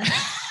room, man.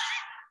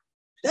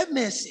 That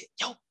man said,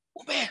 yo,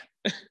 Umair,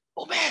 you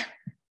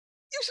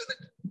should have,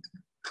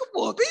 come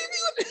on, baby.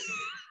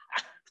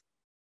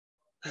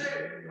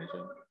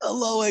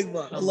 Allahu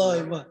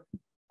Akbar.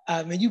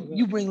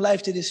 You bring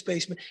life to this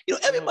space, man.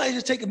 Everybody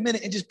just take a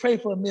minute and just pray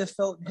for Amir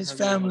Felton and his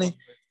family.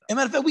 And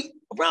matter of fact,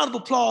 a round of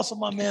applause for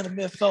my man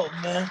Amir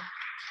Felton, man.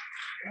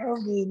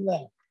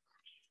 Alhamdulillah.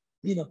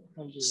 Look,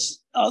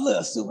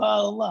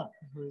 subhanallah.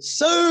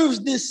 Serves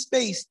this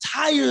space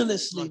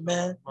tirelessly,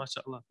 man.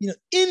 MashaAllah.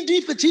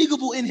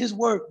 Indefatigable in his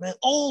work, man.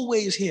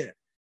 Always here.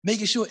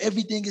 Making sure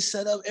everything is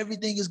set up,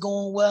 everything is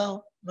going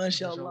well.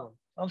 MashaAllah.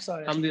 I'm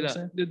sorry.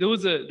 Alhamdulillah.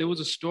 There was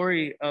a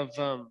story of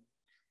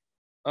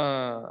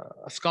a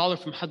scholar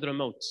from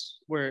Hadramaut,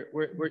 where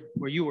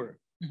you were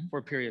for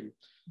a period,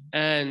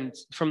 and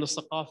from the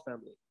Saqaf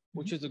family,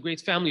 which is a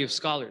great family of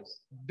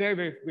scholars, very,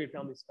 very great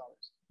family of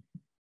scholars.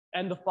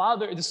 And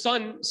the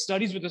son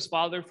studies with his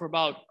father for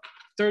about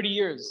 30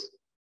 years.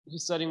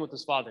 He's studying with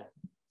his father.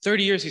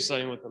 30 years he's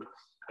studying with him.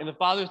 And the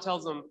father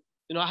tells him,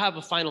 I have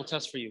a final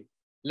test for you.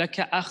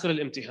 Laka akhir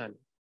al-imtihan.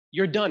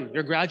 You're done.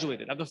 You're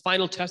graduated. I have the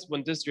final test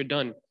when you're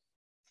done.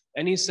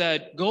 And he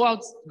said, go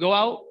out.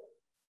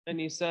 And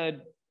he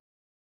said,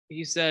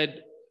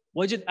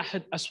 wajid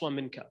ahad aswa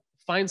minka.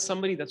 Find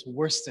somebody that's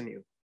worse than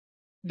you,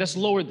 that's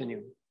lower than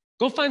you.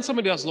 Go find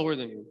somebody that's lower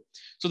than you.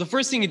 So the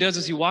first thing he does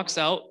is he walks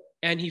out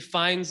and he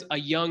finds a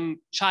young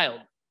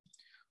child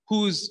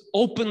who's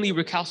openly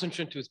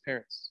recalcitrant to his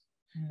parents.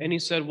 And he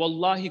said,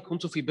 Wallahi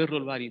kuntu fi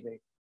birrul walidayn.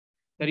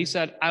 That he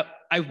said,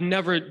 I've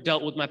never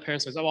dealt with my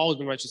parents. I've always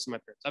been righteous to my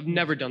parents. I've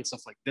never done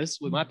stuff like this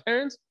with my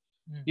parents.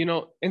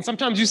 And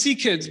sometimes you see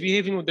kids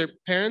behaving with their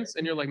parents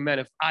and you're like, man,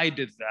 if I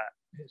did that.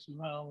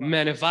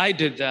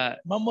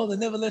 My mother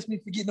never lets me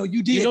forget. No,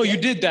 you did. You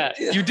did that.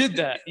 Yeah. You did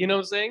that. You know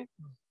what I'm saying?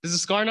 There's a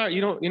scar now,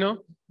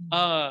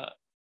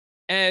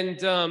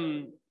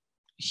 and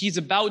he's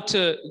about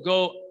to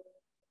go,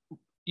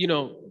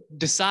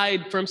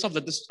 decide for himself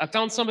that I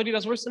found somebody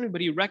that's worse than me,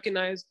 but he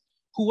recognized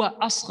huwa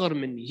asghar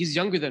minni. He's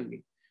younger than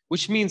me,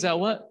 which means that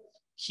what?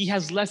 He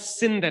has less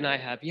sin than I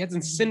have. He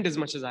hasn't sinned as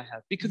much as I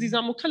have because he's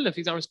not mukallaf,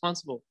 he's not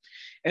responsible.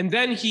 And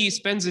then he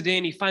spends a day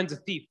and he finds a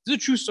thief. This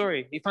is a true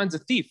story. He finds a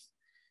thief.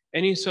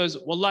 And he says,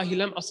 Wallahi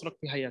lam asraq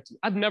fi hayati.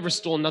 I've never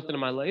stolen nothing in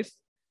my life.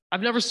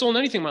 I've never stolen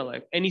anything in my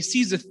life. And he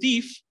sees a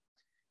thief.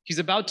 He's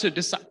about to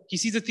decide. He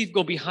sees a thief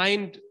go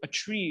behind a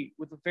tree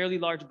with a fairly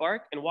large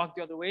bark and walk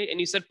the other way. And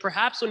he said,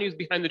 perhaps when he was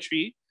behind the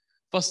tree,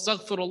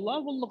 فَاسْتَغْفِرُ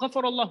اللَّهُ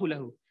وَغَفَرَ اللَّهُ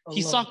لَهُ.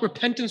 He sought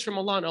repentance from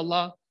Allah and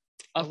Allah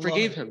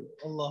forgave him.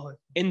 Allah.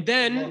 And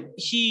then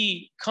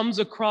he comes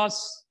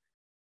across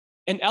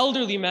an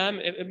elderly man,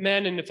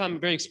 and if I'm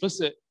very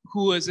explicit,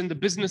 who was in the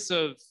business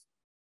of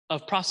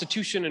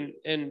prostitution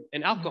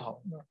and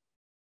alcohol.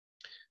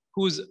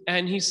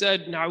 And he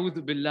said,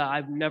 Na'udhu billah,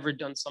 I've never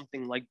done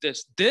something like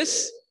this.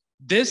 This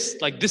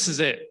is it. Like,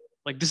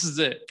 this is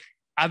it.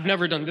 I've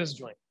never done this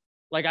joint.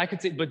 Like, I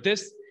could say,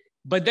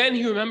 but then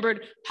he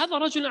remembered, هذا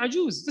رجل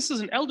عجوز. This is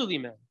an elderly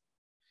man.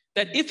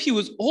 That if he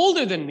was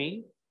older than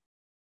me,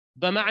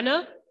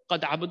 بمعنى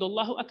قد عبد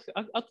الله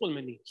أطول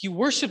مني. He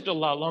worshipped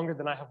Allah longer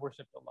than I have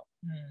worshipped Allah.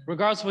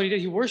 Regardless of what he did,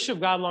 he worshipped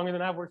God longer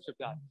than I have worshipped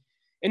God.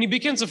 And he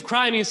begins to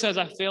cry and he says,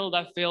 I failed.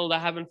 I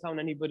haven't found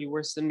anybody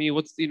worse than me.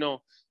 What's,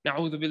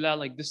 na'udhu billah,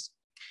 like this.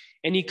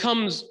 And he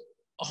comes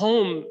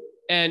home,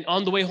 and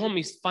on the way home,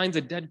 he finds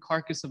a dead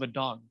carcass of a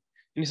dog.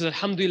 And he says,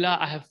 Alhamdulillah,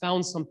 I have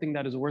found something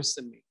that is worse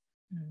than me.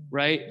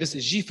 Right? This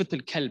is jifat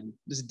al-kalb,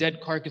 this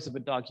dead carcass of a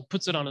dog. He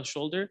puts it on his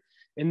shoulder,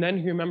 and then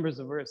he remembers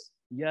the verse,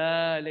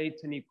 Ya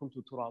laytani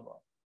kuntu turaba.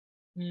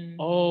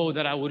 Oh,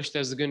 that I wish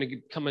there's going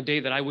to come a day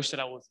that I wish that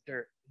I was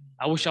dirt.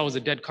 I wish I was a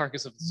dead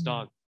carcass of this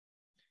dog.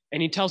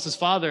 And he tells his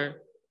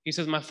father, he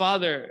says, my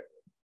father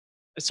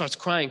starts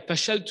crying.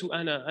 Fashaltu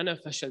ana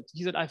fashaltu.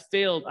 He said, I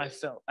failed.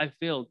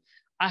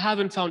 I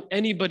haven't found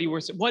anybody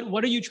worse.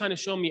 What are you trying to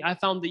show me? I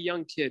found the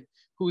young kid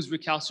who was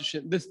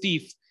recalcitrant, the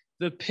thief,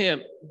 the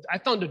pimp. I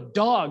found a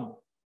dog,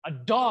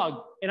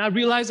 and I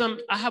realize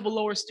I have a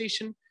lower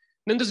station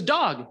than this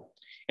dog.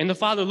 And the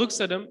father looks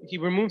at him, he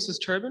removes his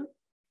turban,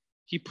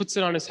 he puts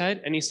it on his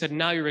head, and he said,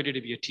 now you're ready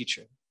to be a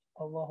teacher.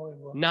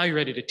 Now you're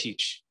ready to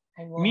teach.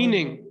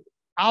 Meaning,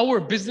 our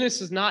business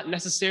is not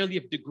necessarily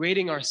of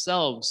degrading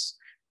ourselves,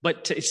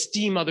 but to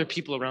esteem other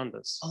people around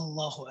us.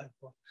 Allahu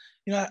Akbar.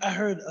 I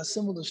heard a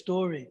similar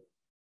story,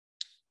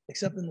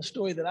 except in the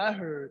story that I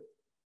heard,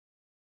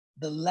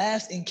 the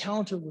last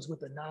encounter was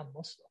with a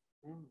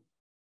non-Muslim.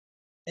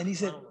 And he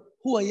said,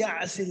 هو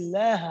يعصي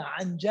الله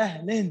عن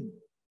جهل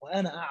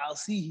وأنا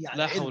أعصيه عن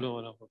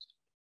علم.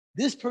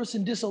 This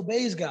person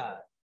disobeys God,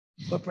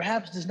 but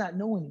perhaps does not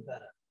know any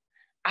better.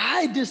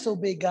 I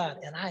disobey God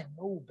and I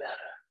know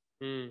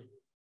better.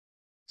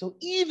 So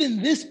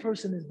even this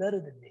person is better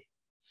than me.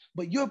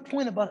 But your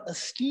point about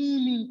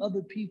esteeming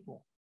other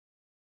people,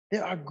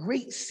 there are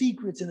great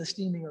secrets in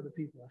esteeming other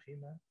people.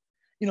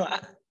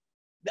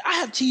 I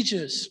have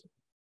teachers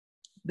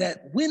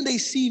that when they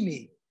see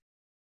me,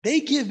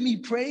 they give me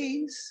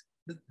praise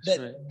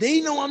that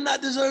they know I'm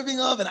not deserving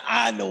of, and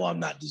I know I'm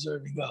not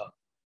deserving of.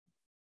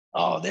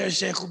 Oh, there's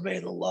Sheikh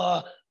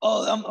Ubaydullah.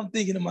 Oh, I'm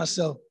thinking to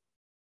myself,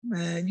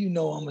 man,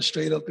 I'm a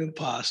straight up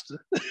imposter.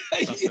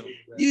 I'm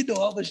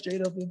a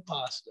straight up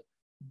imposter.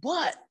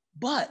 But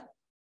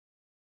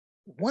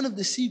one of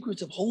the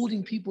secrets of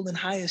holding people in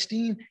high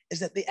esteem is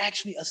that they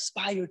actually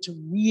aspire to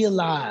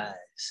realize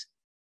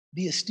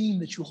the esteem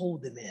that you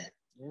hold them in.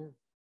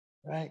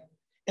 Right?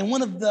 And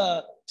one of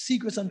the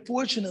secrets,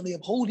 unfortunately,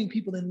 of holding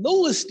people in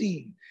low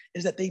esteem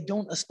is that they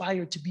don't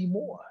aspire to be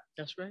more.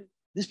 That's right.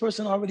 This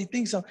person already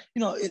thinks so.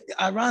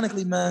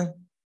 Ironically, man,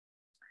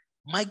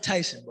 Mike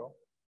Tyson, bro.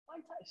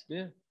 Mike Tyson.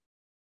 Yeah.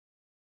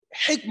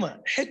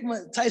 Hikmah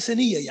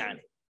Tysoniya,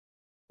 yani.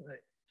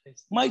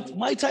 Right.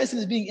 Mike Tyson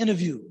is being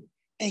interviewed,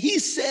 and he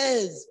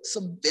says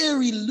some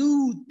very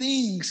lewd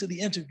things to the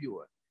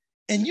interviewer.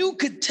 And you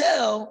could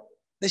tell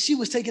that she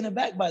was taken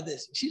aback by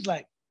this. She's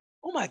like,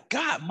 oh my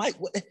God, Mike,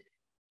 what?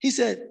 He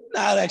said,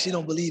 I actually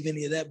don't believe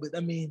any of that, but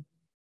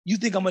you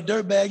think I'm a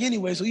dirtbag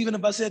anyway, so even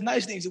if I said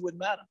nice things, it wouldn't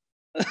matter.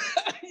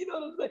 You know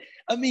what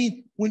I'm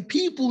saying? When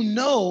people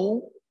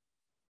know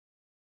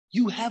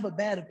you have a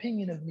bad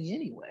opinion of me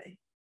anyway,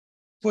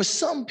 for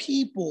some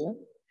people,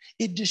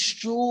 it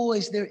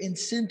destroys their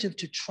incentive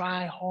to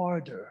try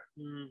harder,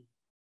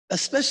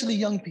 especially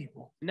young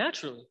people.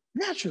 Naturally.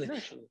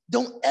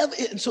 Don't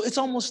ever, so it's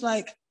almost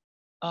like,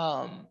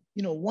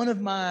 one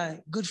of my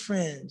good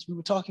friends, we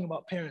were talking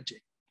about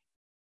parenting,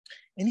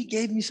 and he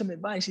gave me some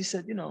advice. He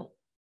said, no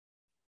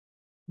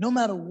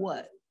matter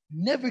what,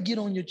 never get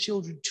on your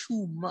children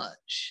too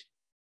much,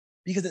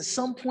 because at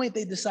some point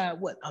they decide,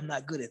 I'm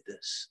not good at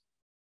this.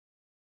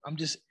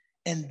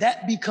 And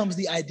that becomes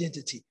the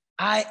identity.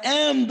 I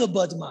am the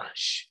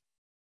badmash.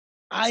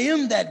 I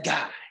am that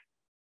guy.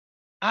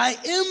 I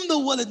am the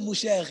walad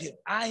mushaghib.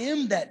 I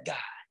am that guy.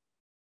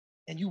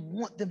 And you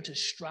want them to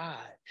strive.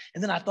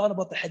 And then I thought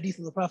about the hadith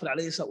of the Prophet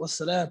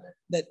ﷺ,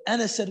 that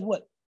Anas said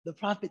what? The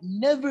Prophet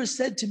never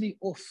said to me,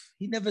 oof.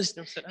 He never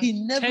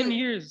 10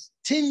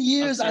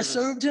 years I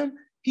served him.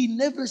 He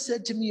never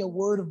said to me a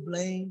word of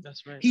blame.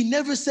 That's right. He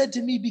never said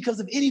to me, because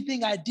of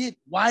anything I did,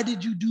 why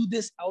did you do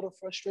this, out of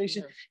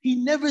frustration? Yeah. He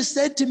never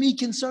said to me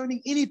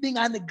concerning anything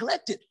I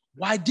neglected,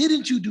 why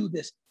didn't you do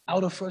this,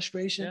 out of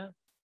frustration? Yeah.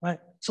 Right?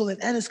 So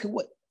that Anas could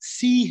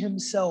see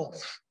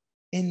himself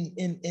in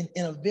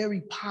a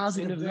very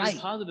positive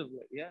light.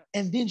 Yeah.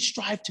 And then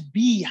strive to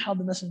be how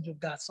the Messenger of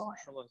God saw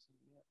him.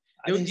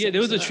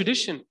 There was a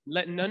tradition.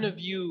 Let none of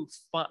you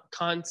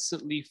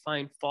constantly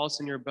find faults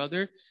in your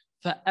brother.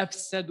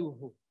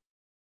 فَأَفْسَدُهُ.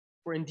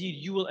 For indeed,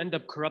 you will end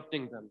up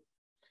corrupting them.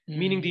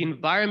 meaning the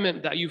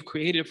environment that you've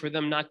created for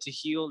them not to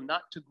heal,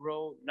 not to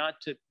grow, not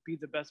to be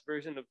the best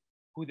version of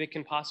who they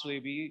can possibly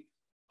be,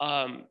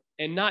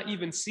 and not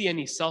even see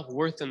any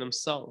self-worth in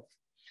themselves,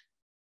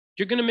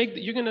 you're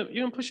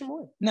gonna push them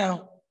away.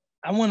 Now,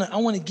 I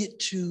wanna get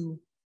to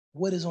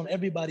what is on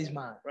everybody's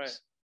mind.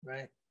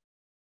 Right.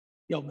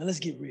 Yo, man, let's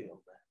get real,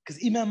 man. Because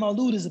Imam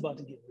Maulud is about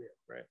to get real.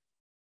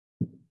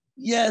 Right.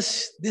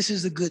 Yes, this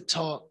is a good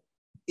talk.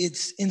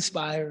 It's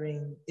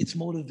inspiring. It's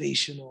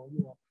motivational.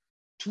 You know,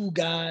 two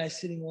guys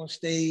sitting on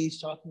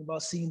stage talking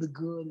about seeing the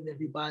good in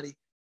everybody.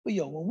 But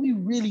yo, when we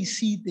really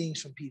see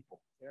things from people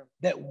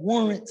that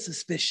warrant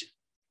suspicion,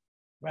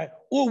 right?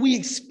 Or we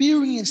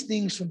experience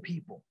things from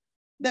people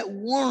that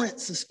warrant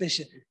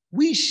suspicion,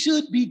 we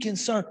should be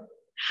concerned.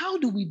 How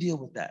do we deal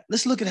with that?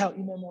 Let's look at how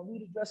Imam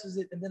Maulud addresses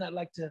it, and then I'd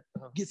like to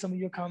get some of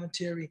your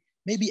commentary,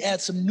 maybe add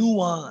some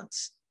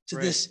nuance to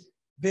this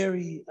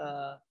very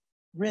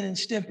Ren and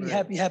Stimpy,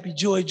 happy,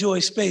 joy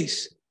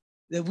space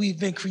that we've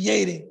been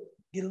creating.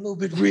 Get a little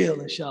bit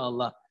real,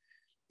 inshallah.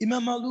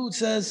 Imam Maulud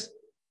says,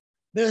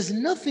 there's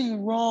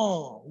nothing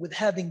wrong with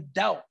having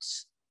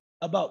doubts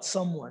about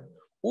someone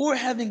or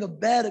having a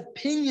bad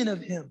opinion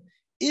of him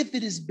if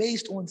it is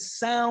based on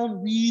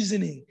sound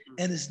reasoning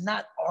and is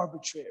not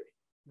arbitrary.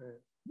 Right.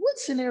 What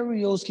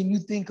scenarios can you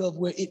think of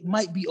where it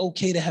might be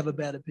okay to have a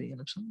bad opinion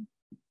of someone?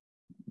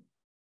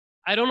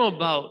 I don't know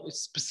about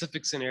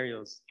specific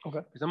scenarios. Okay.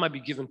 Because I might be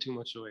giving too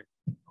much away.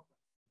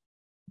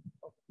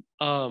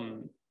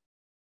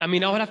 I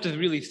mean, I would have to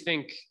really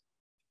think,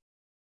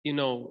 you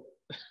know,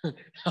 I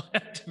would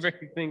have to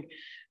think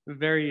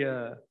very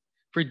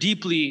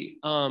deeply,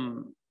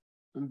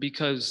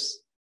 because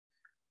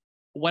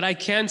what I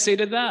can say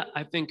to that,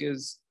 I think,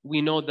 is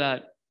we know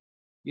that,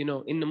 you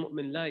know, in the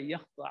mu'min la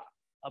yakhta',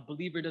 a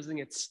believer doesn't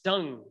get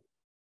stung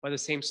by the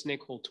same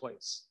snake hole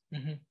twice,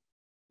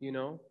 you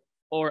know,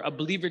 or a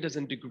believer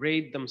doesn't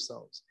degrade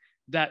themselves.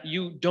 That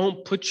you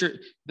don't put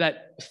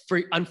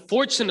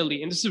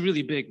unfortunately, and this is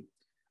really big,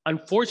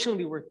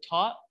 unfortunately, we're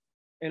taught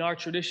in our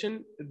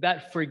tradition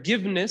that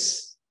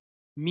forgiveness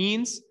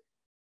means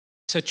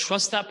to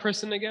trust that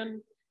person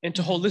again and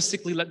to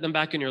holistically let them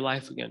back in your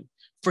life again.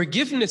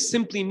 Forgiveness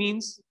simply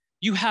means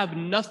you have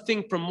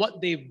nothing from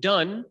what they've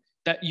done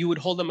that you would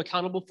hold them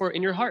accountable for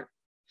in your heart.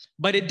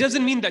 But it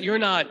doesn't mean that you're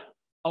not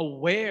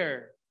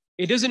aware.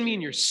 It doesn't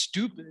mean you're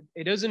stupid.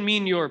 It doesn't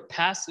mean you're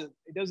passive.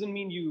 It doesn't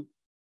mean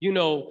you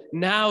know,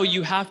 now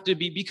you have to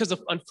be, because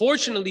of,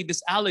 unfortunately,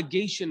 this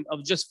allegation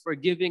of just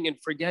forgiving and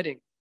forgetting,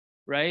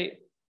 right?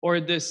 Or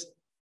this,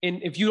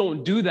 and if you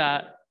don't do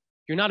that,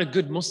 you're not a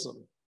good Muslim.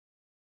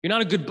 You're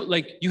not a good,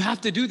 like, you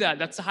have to do that.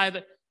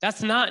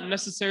 That's not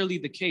necessarily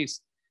the case.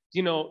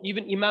 You know,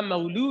 even Imam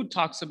Maulud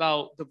talks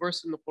about the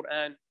verse in the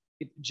Quran,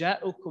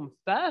 جَاءُكُمْ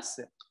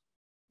فَاسِقٌ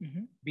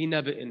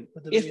بِنَبَإٍ.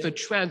 If a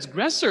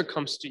transgressor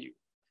comes to you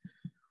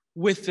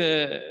with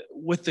the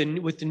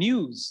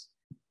news,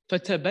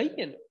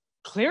 فَتَبَيَّنْ,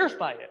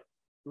 clarify it,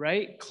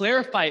 right?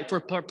 Clarify it, for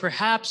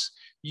perhaps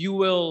you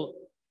will,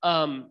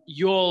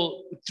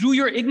 through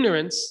your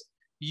ignorance,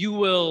 you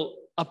will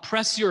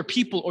oppress your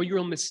people, or you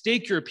will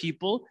mistake your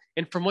people,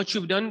 and from what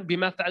you've done,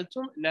 بِمَا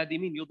فَعَلْتُمْ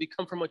نَادِمِينَ, you'll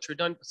become from what you've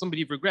done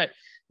somebody of regret.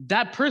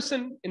 That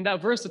person in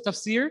that verse, the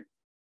tafsir,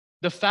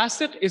 the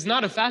fasiq is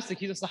not a fasiq,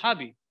 he's a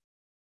sahabi.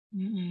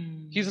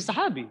 He's a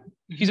sahabi.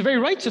 He's a very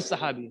righteous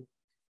sahabi,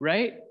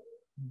 right?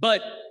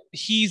 But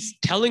he's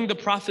telling the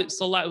Prophet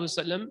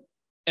ﷺ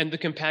and the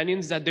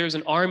companions that there's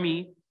an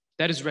army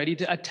that is ready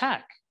to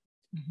attack.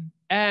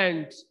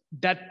 And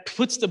that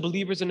puts the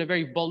believers in a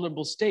very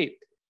vulnerable state.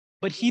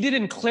 But he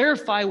didn't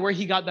clarify where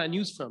he got that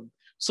news from.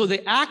 So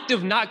the act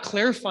of not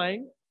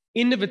clarifying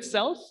in of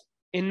itself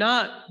and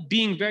not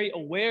being very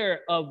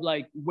aware of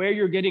like where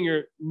you're getting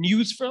your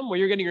news from, where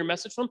you're getting your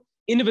message from,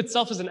 in of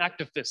itself is an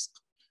act of fisq.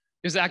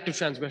 There's an act of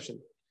transgression.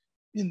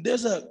 And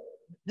there's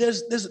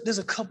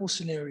a couple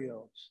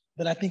scenarios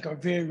that I think are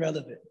very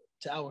relevant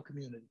to our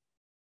community.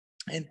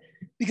 And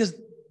because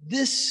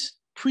this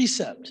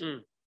precept,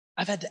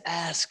 I've had to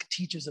ask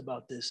teachers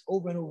about this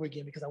over and over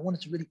again because I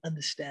wanted to really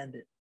understand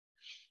it.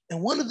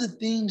 And one of the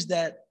things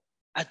that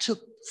I took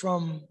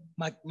from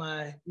my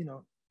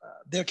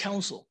their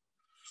counsel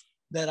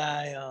that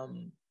I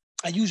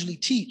usually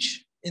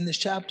teach in this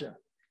chapter,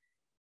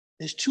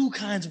 there's two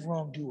kinds of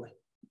wrongdoing.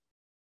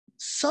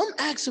 Some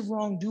acts of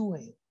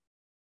wrongdoing,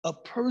 a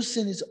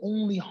person is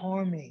only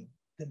harming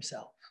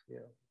themselves. Yeah.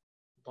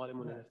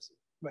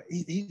 Right.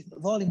 He's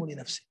ظالم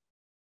لنفسه.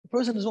 The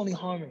person is only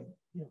harming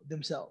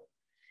themselves.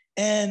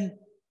 And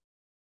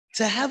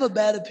to have a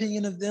bad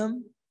opinion of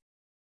them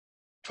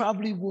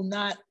probably will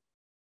not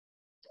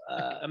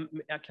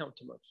account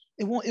too much.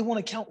 It won't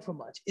account for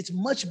much. It's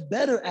much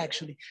better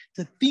actually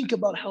to think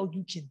about how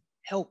you can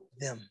help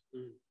them,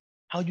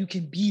 how you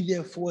can be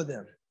there for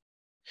them.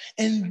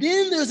 And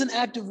then there's an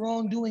act of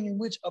wrongdoing in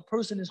which a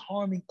person is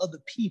harming other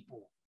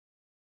people,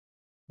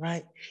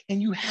 right?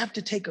 And you have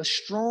to take a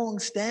strong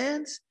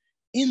stance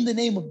in the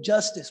name of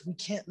justice. We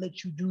can't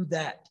let you do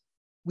that.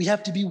 We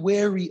have to be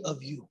wary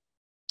of you.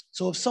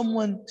 So if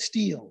someone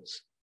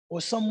steals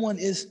or someone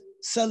is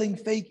selling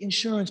fake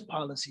insurance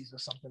policies or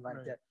something like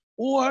that.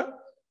 Or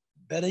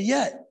better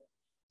yet,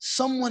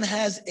 someone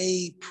has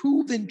a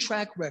proven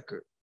track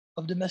record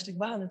of domestic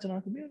violence in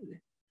our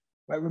community.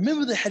 Right?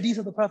 Remember the hadith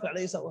of the Prophet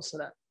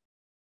ﷺ.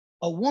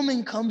 A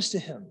woman comes to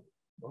him,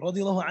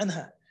 radiallahu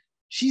anha.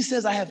 She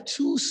says, I have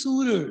two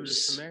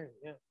suitors,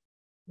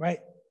 right,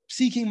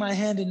 seeking my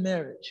hand in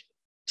marriage.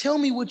 Tell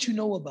me what you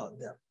know about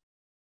them,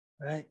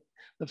 right?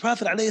 The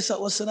Prophet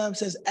ﷺ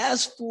says,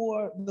 as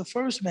for the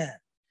first man,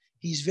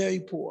 he's very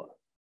poor.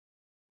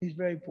 He's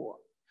very poor.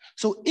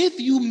 So if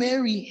you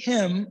marry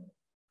him,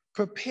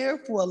 prepare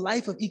for a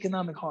life of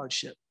economic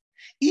hardship.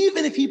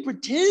 Even if he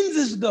pretends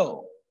as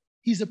though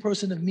he's a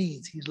person of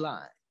means, he's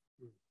lying.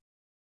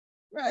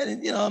 Right?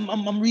 And you know,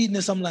 I'm reading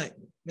this, I'm like,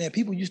 man,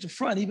 people used to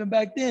front even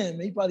back then.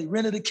 They probably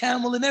rented a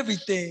camel and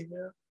everything,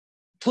 man.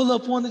 Pull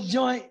up on the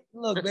joint.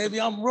 Look,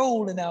 baby, I'm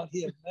rolling out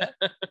here, man.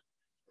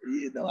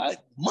 You know,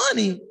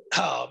 money,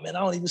 oh man, I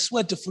don't even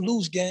sweat the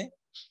Faloose gang.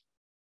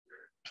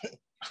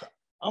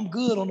 I'm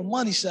good on the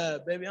money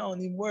side, baby. I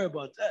don't even worry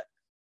about that.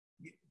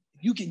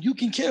 You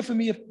can care for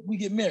me if we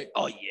get married.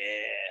 Oh yeah,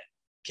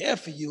 care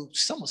for you.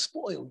 Someone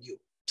spoil you.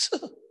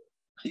 Are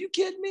you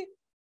kidding me?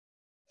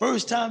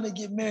 First time they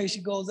get married,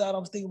 she goes out.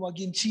 I'm thinking about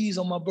getting cheese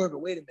on my burger.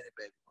 Wait a minute,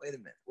 baby. Wait a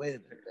minute,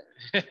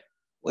 baby.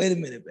 Wait a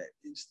minute,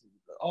 baby.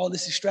 All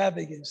this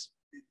extravagance,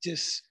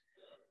 just,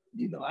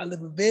 you know, I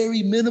live a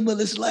very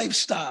minimalist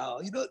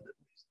lifestyle. You know,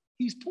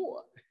 he's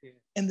poor.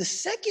 And the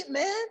second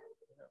man,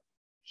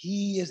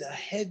 he is a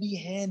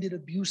heavy-handed,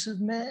 abusive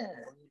man.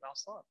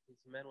 He's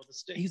a man with a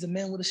stick. He's a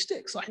man with a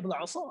stick. Sahib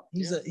al-Asa.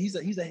 He's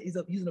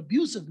an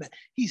abusive man.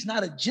 He's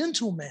not a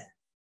gentleman.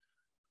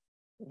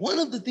 One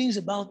of the things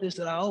about this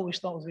that I always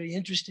thought was very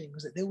interesting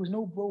was that there was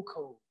no bro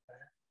code. Man.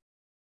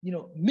 You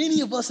know,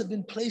 many of us have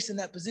been placed in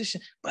that position,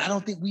 but I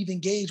don't think we've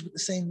engaged with the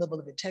same level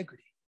of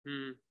integrity.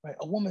 Right?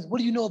 A woman, what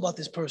do you know about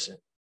this person?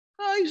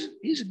 Oh,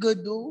 he's a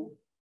good dude.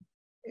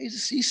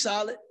 He's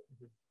solid.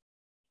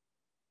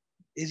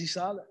 Is he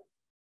solid?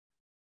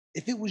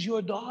 If it was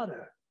your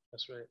daughter,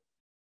 that's right.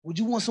 Would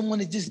you want someone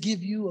to just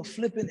give you a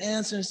flippant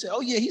answer and say,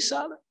 "Oh yeah, he's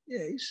solid.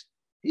 Yeah,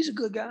 he's a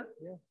good guy.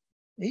 Yeah,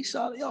 he's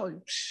solid."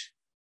 Yo,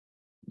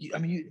 I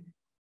mean,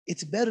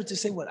 it's better to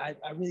say what I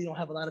really don't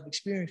have a lot of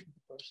experience with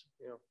the person.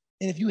 Yeah.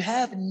 And if you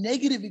have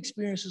negative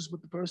experiences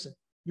with the person,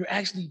 you're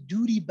actually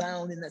duty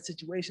bound in that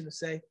situation to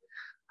say,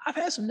 "I've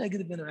had some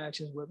negative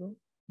interactions with him.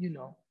 You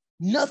know,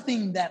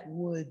 nothing that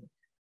would,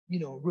 you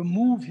know,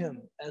 remove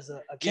him as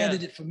a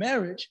candidate for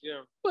marriage."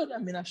 Yeah. But I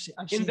mean, I've seen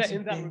in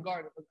that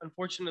regard.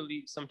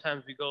 Unfortunately,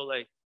 sometimes we go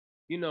like,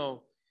 you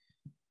know,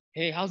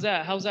 hey, how's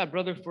that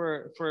brother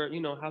for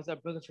you know, how's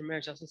that brother for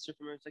marriage, how's sister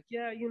for marriage? Like,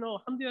 yeah, you know,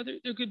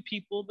 they're good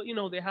people, but you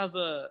know,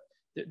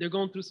 they're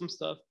going through some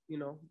stuff. You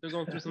know, they're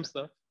going through some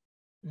stuff.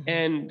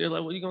 And they're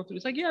like, what are you going through?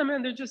 It's like, yeah,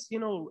 man, they're just, you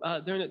know,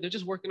 they're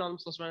just working on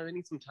themselves right now. They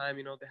need some time.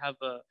 You know,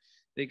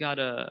 they got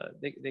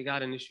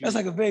an issue. That's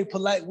like a very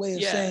polite way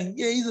of saying,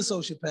 yeah, he's a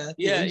sociopath.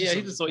 He's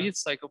a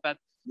psychopath.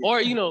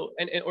 Or, you know,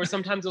 or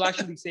sometimes they'll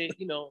actually say,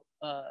 you know,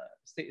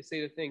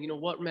 say the thing, you know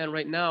what, man,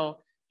 right now,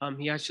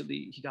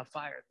 he got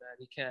fired,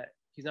 man.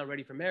 He's not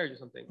ready for marriage or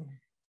something.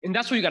 And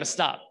that's where you got to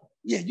stop.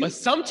 Yeah. But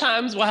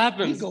sometimes what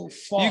happens? You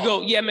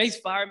go, yeah, man, he's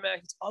fired, man.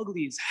 He's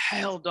ugly as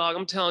hell, dog.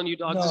 I'm telling you,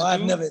 dog. No, I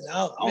don't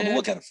know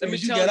what kind of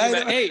phrase you get. I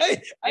never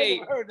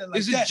heard that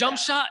like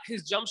that.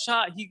 His jump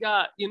shot, he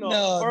got, you know,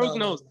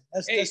 nose.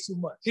 That's too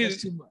much.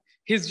 That's too much.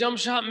 His jump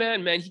shot,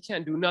 man, he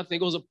can't do nothing. It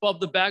goes above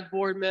the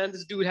backboard, man.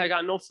 This dude had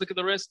got no flick of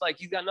the wrist. Like,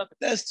 he's got nothing.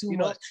 That's too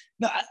much.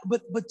 No,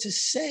 but to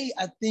say,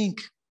 I think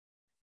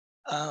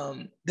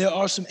there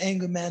are some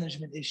anger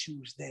management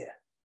issues there.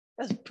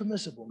 That's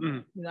permissible.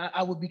 You know,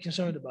 I would be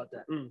concerned about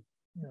that. You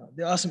know,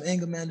 there are some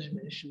anger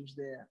management issues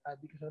there.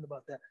 I'd be concerned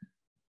about that.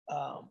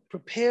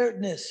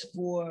 Preparedness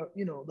for,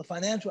 you know, the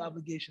financial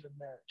obligation of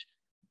marriage.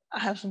 I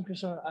have some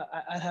concern.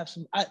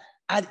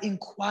 I'd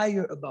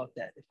inquire about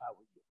that if I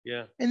were you.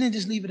 Yeah. And then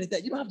just leave it at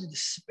that. You don't have to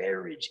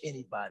disparage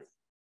anybody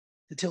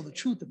to tell the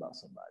truth about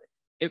somebody.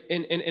 If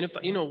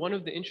you know, one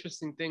of the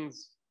interesting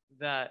things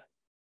that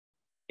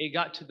it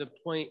got to the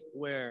point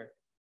where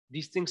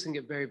these things can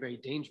get very, very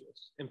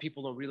dangerous, and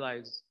people don't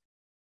realize.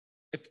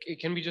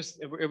 Can we just,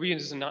 are we in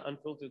just an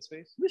unfiltered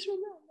space? Bismillah.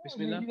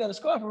 Bismillah. You got a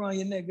scarf around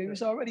your neck, baby.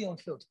 It's already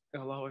unfiltered.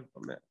 Allahu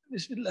Akbar, man.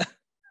 Bismillah.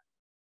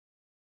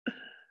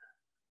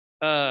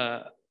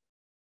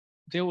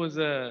 There was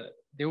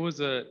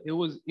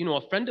you know,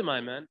 a friend of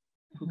mine, man,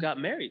 who got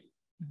married,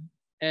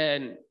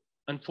 and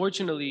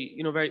unfortunately,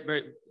 you know,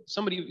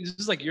 somebody, this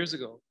is like years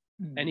ago,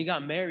 and he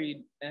got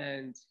married,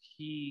 and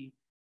he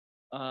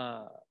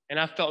and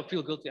I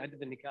feel guilty. I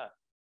did the nikah.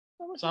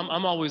 So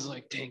I'm always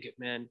like, dang it,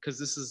 man, because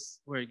this is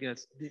where it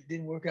gets. It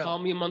didn't work out. Call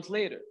me a month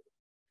later.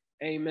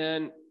 Hey,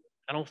 man,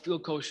 I don't feel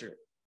kosher.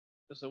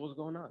 I said, what's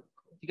going on?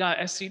 He got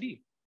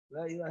STD.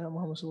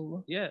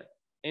 Yeah,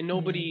 and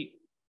nobody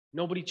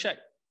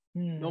checked.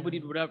 Nobody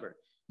did whatever.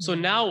 So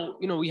now,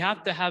 you know, we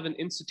have to have an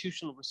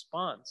institutional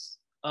response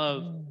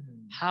of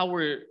how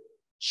we're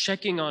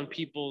checking on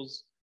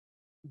people's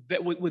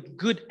with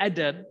good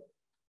adab,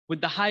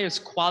 with the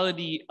highest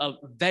quality of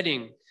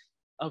vetting,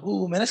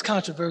 Ooh, man, that's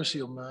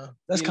controversial, man.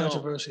 That's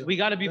controversial. We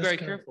got to be very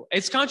careful.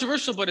 It's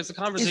controversial, but it's a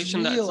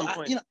conversation that at some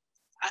point.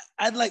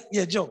 I'd like,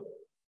 yeah, Joe.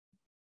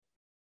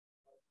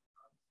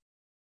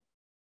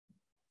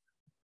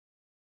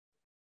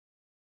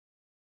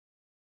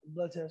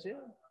 Blood test, yeah.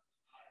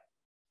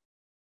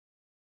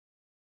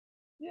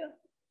 Yeah.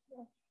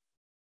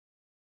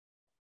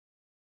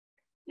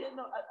 Yeah,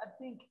 no, I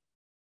think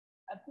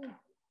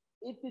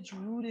if it's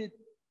rooted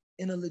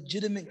in a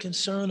legitimate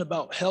concern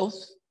about health,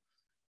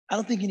 I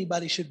don't think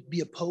anybody should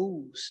be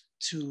opposed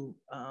to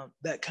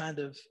that kind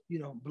of,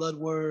 blood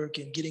work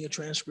and getting a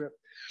transcript.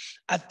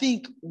 I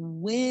think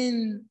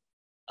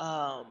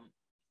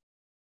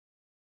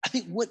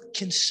what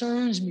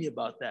concerns me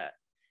about that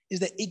is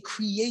that it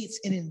creates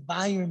an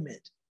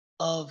environment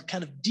of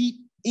kind of deep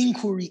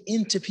inquiry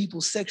into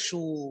people's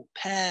sexual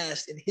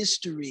past and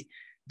history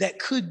that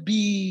could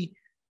be,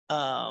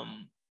 I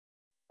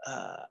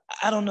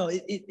don't know,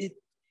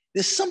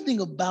 there's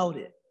something about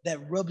it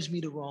that rubs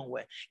me the wrong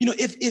way.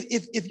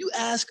 If you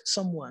ask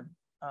someone,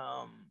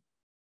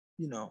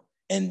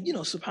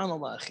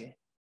 subhanAllah,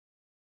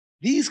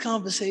 these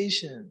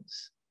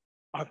conversations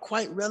are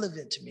quite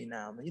relevant to me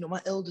now.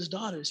 My eldest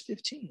daughter is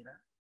 15.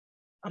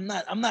 I'm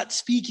not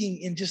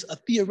speaking in just a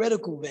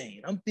theoretical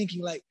vein. I'm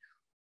thinking like,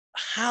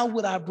 how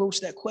would I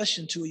broach that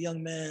question to a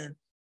young man?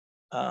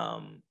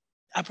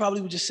 I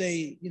probably would just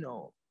say,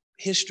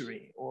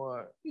 history,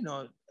 or,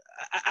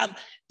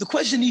 the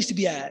question needs to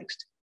be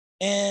asked.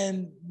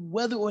 And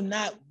whether or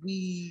not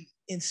we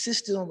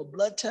insisted on the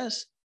blood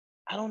test,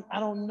 I don't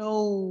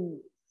know.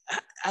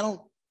 I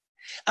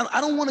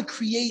don't want to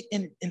create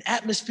an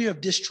atmosphere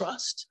of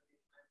distrust.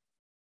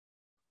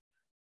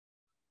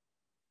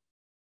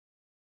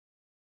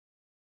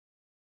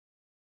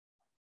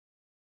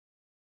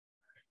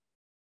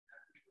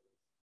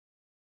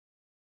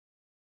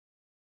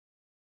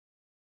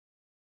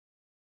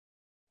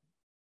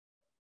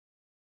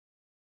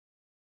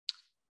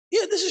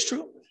 Yeah, this is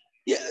true.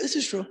 Yeah, this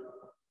is true.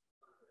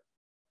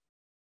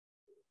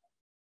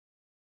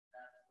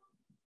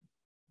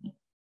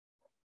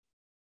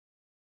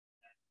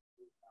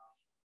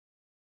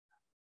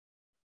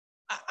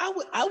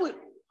 I would.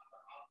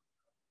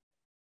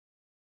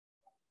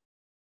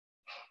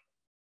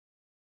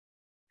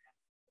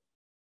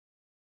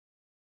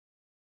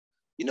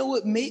 You know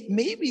what?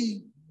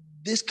 Maybe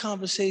this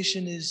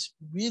conversation is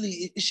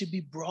really, it should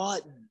be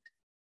broadened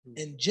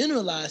and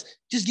generalized.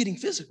 Just getting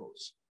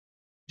physicals,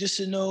 just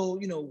to know,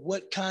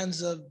 what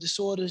kinds of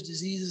disorders,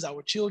 diseases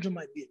our children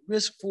might be at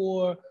risk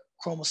for,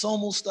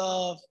 chromosomal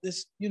stuff.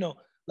 This,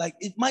 like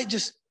it might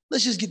just,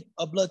 let's just get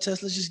a blood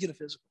test. Let's just get a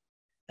physical.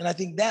 And I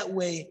think that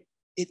way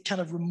it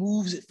kind of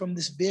removes it from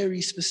this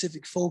very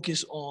specific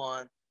focus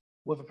on,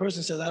 well, if a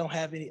person says,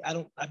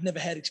 I've never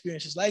had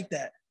experiences like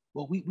that.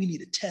 Well, we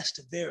need a test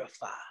to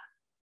verify.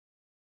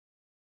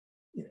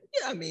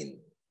 Yeah,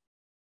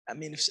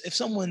 if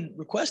someone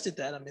requested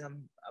that, I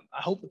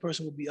hope the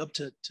person will be up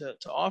to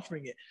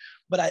offering it.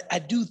 But I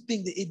do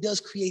think that it does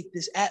create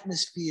this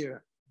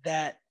atmosphere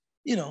that,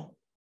 you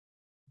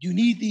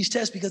need these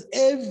tests because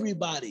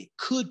everybody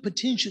could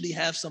potentially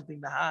have something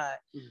to hide.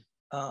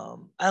 I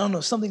don't know,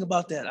 something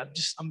about that. I'm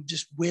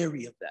just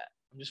wary of that.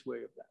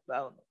 But I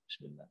don't know.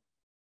 Bismillah.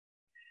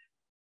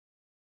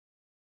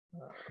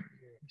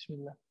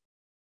 Bismillah.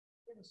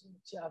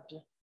 Chapter.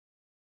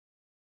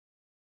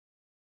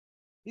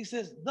 He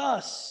says,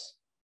 thus,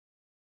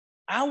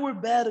 our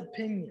bad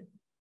opinion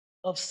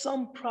of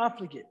some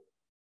profligate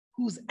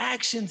whose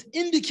actions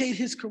indicate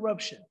his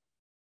corruption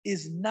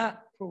is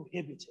not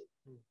prohibited.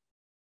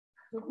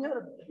 So if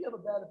you have a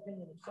bad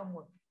opinion of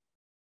someone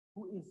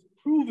who is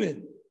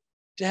proven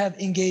to have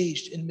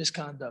engaged in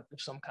misconduct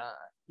of some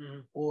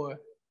kind, or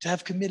to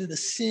have committed a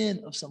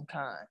sin of some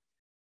kind,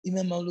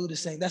 Imam Maulud is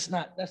saying that's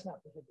not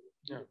prohibited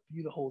for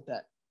you to hold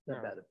that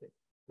bad opinion.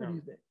 What do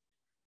you think?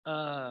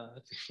 I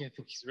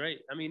think he's right.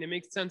 It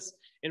makes sense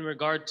in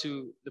regard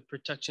to the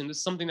protection. This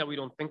is something that we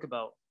don't think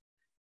about.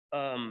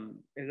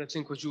 As I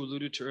think what you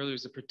alluded to earlier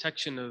is the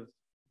protection of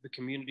the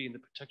community and the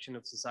protection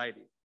of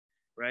society,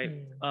 right?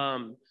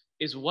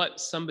 Is what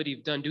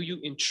somebody's done. Do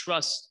you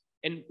entrust?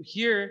 And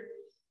here,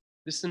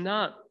 this is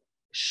not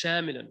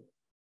shamilan.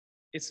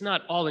 It's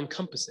not all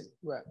encompassing,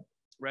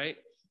 right?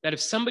 That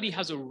if somebody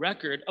has a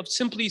record of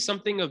simply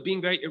something of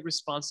being very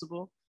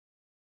irresponsible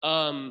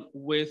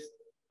with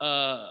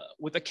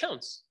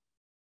accounts,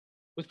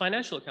 with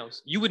financial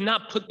accounts, you would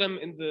not put them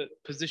in the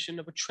position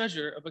of a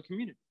treasurer of a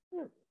community.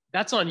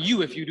 That's on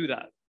you if you do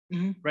that,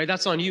 right?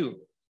 That's on you.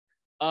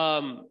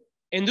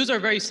 And those are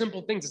very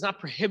simple things. It's not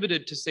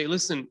prohibited to say,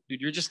 listen, dude,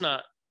 you're just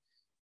not,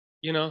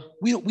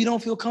 We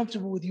don't feel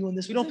comfortable with you in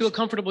this position. We don't feel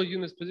comfortable with you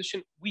in this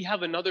position. We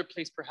have another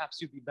place perhaps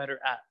you'd be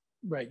better at.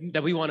 Right.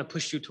 That we want to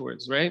push you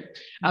towards, right?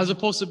 As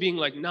opposed to being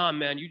like, nah,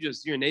 man,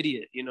 you're an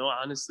idiot.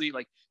 Honestly,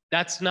 like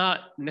that's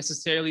not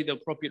necessarily the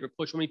appropriate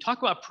approach. When we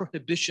talk about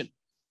prohibition,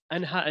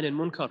 anha and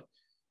munkar,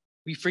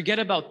 we forget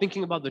about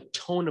thinking about the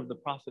tone of the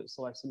Prophet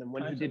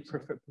when he did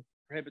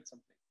prohibit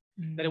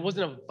something, that it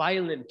wasn't a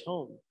violent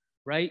tone,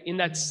 right? In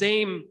that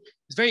same,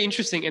 it's very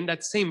interesting, in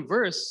that same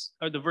verse,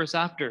 or the verse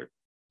after,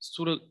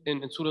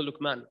 in Surah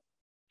Luqman.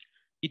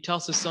 He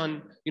tells his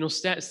son,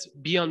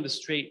 be on the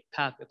straight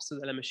path.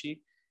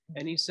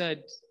 And he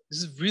said, this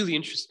is really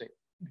interesting,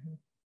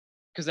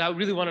 because I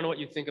really want to know what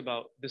you think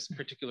about this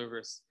particular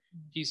verse.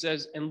 He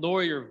says, and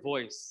lower your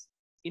voice.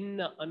 Indeed,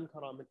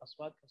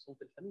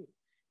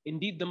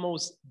 the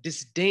most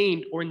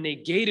disdained or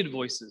negated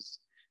voices,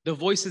 the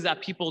voices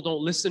that people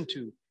don't listen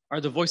to,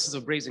 are the voices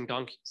of brazen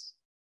donkeys.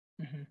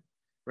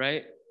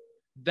 Right?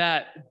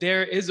 That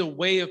there is a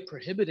way of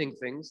prohibiting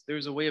things.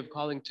 There's a way of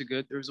calling to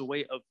good. There's a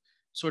way of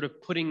sort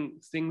of putting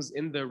things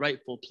in their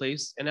rightful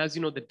place. And as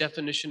you know, the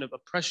definition of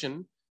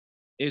oppression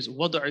is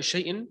وَضْعُ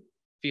شَيْءٍ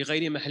فِي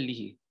غَيْرِ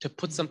مَحَلِّهِ, to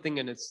put something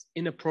in its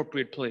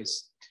inappropriate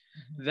place.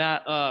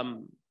 That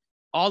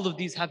all of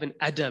these have an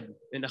adab,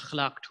 an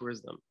akhlaq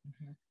towards them.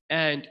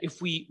 And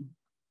if we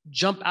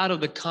jump out of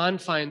the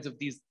confines of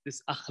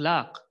this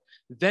akhlaq,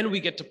 then we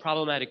get to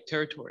problematic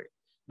territory.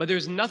 But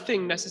there's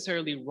nothing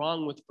necessarily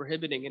wrong with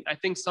prohibiting. And I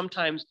think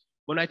sometimes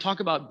when I talk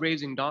about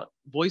brazen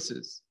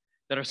voices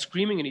that are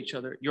screaming at each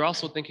other, you're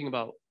also thinking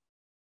about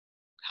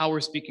how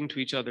we're speaking to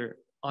each other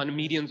on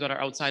mediums that are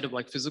outside of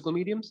like physical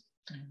mediums,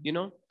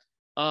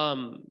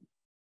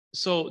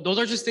 So those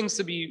are just things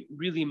to be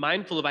really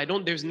mindful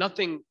of. There's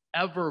nothing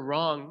ever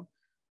wrong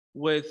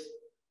with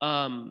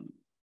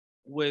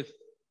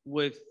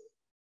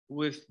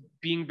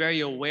being very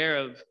aware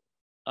of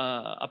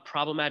a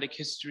problematic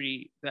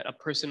history that a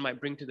person might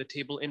bring to the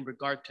table in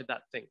regard to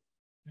that thing,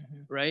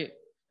 right?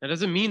 That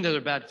doesn't mean they're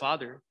a bad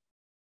father.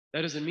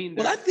 That doesn't mean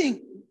that. Well, I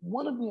think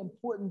one of the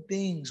important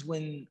things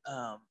when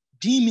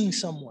deeming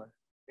someone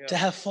to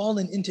have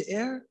fallen into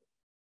error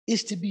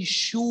is to be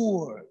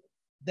sure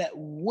that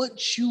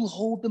what you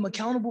hold them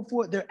accountable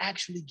for, they're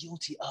actually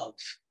guilty of.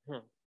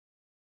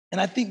 And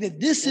I think that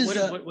this is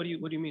what do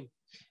you mean?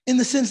 In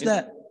the sense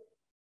that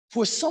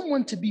for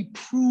someone to be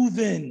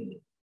proven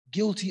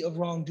guilty of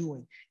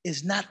wrongdoing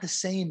is not the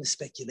same as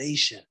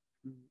speculation.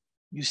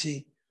 You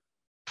see,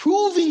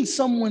 proving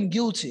someone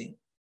guilty,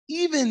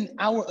 even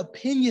our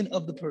opinion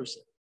of the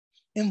person,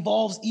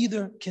 involves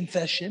either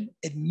confession,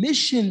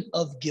 admission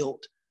of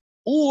guilt,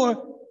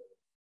 or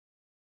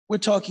we're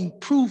talking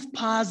proof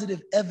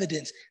positive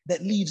evidence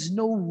that leaves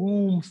no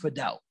room for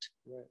doubt.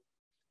 Right.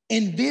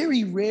 And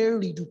very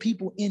rarely do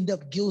people end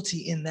up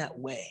guilty in that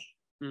way,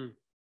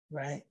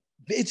 right?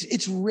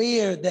 It's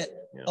rare that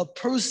a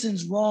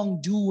person's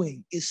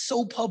wrongdoing is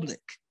so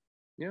public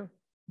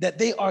that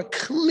they are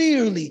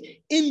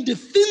clearly,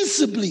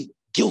 indefensibly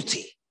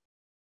guilty,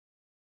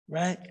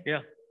 right?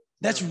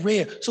 That's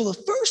rare. So the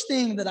first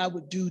thing that I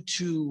would do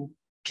to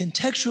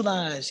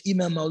contextualize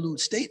Imam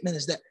Maulud's statement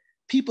is that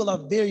people are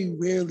very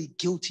rarely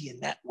guilty in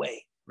that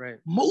way. Right.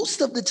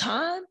 Most of the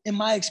time, in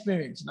my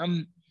experience, and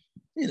I'm,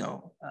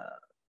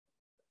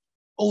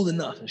 old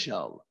enough,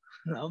 inshallah.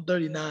 I'm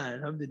 39,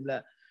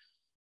 alhamdulillah.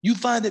 You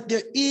find that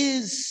there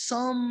is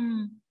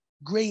some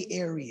gray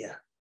area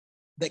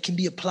that can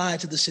be applied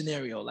to the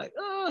scenario, like,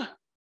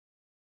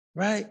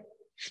 right?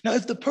 Now,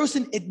 if the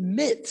person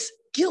admits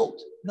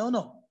guilt,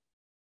 no.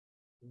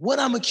 What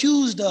I'm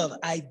accused of,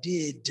 I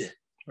did.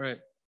 Right.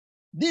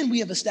 Then we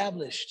have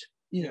established,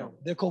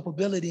 their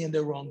culpability and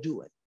their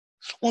wrongdoing.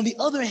 On the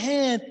other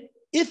hand,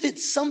 if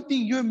it's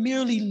something you're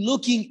merely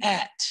looking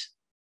at,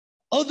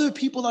 other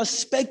people are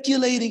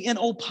speculating and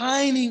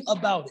opining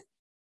about it,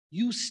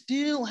 you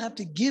still have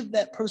to give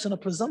that person a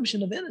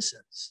presumption of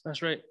innocence.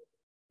 That's right.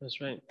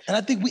 And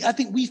I think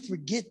we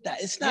forget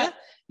that. It's not,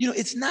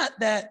 it's not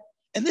that,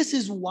 and this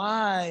is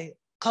why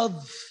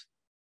qadh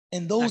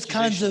and those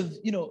kinds of,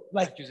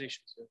 like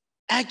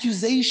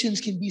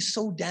accusations can be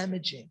so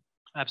damaging.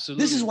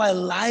 Absolutely. This is why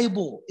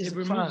libel is a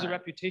crime. It removes the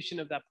reputation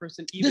of that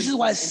person. This is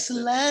why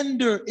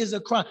slander is a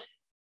crime.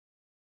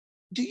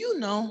 Do you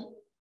know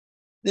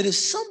that if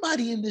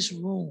somebody in this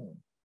room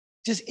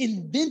just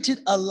invented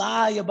a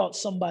lie about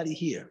somebody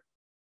here,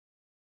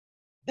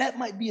 that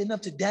might be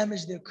enough to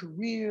damage their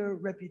career,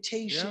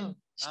 reputation,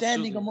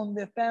 standing among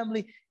their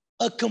family,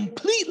 a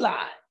complete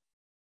lie.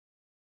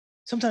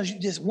 Sometimes you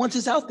just, once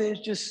it's out there,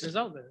 it's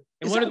out there.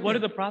 And what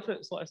did the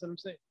Prophet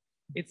say?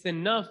 It's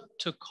enough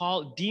to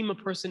deem a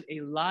person a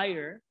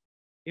liar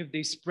if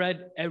they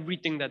spread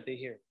everything that they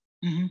hear.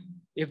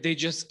 If they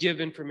just give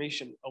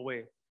information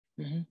away.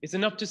 It's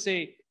enough to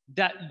say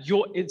that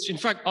in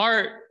fact,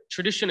 our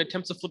tradition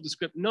attempts to flip the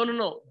script.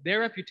 No. Their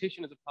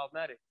reputation is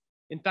problematic.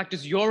 In fact,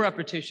 it's your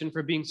reputation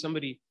for being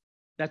somebody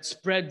that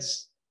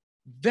spreads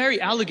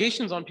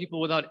allegations on people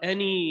without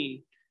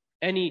any.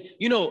 I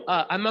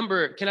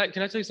remember. Can I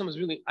tell you something?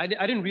 Really, I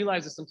didn't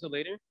realize this until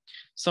later.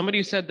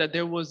 Somebody said that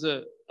there was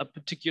a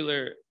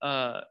particular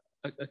a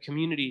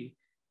community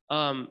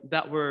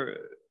that were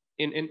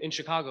in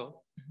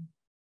Chicago.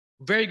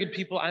 Very good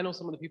people. I know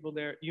some of the people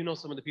there. You know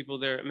some of the people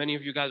there. Many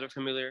of you guys are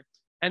familiar.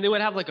 And they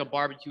would have like a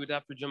barbecue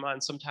after Jummah,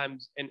 and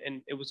sometimes,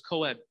 and it was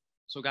co-ed,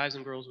 so guys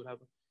and girls would have.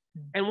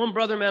 And one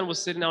brother, man,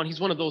 was sitting down. He's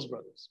one of those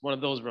brothers.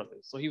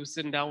 So he was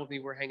sitting down with me.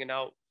 We're hanging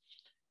out,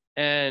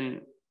 and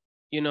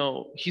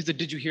he's the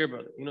 "Did you hear,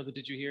 brother?" The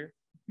 "Did you hear?"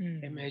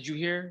 Hey, man, did you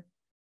hear?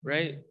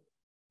 Right?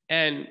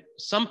 And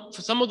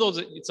for some of those,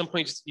 at some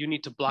point, you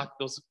need to block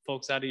those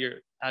folks out of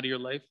your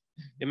life.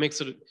 It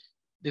makes it,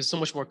 there's so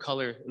much more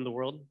color in the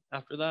world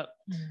after that.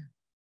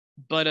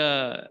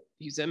 But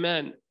he said,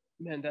 man,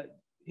 that,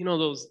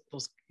 those,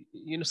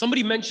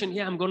 somebody mentioned,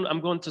 yeah, I'm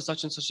going to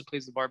such and such a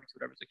place, the barbecue,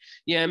 whatever. It's like,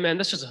 yeah, man,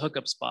 that's just a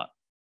hookup spot.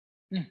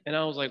 And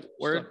I was like,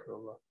 word.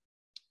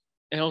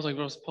 And I was like,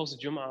 bro, it's post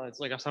Jum'ah.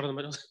 It's like, I started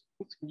the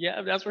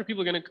yeah, that's where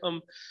people are going to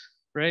come,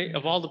 right?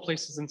 Of all the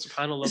places in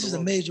SubhanAllah. This is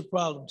a major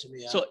problem to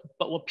me. So,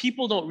 but what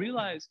people don't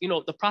realize,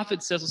 the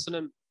Prophet says,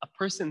 a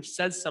person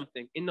says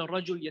something. Inna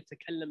rajul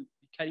yatakallam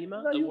bi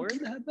kalima, the word.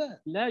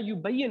 La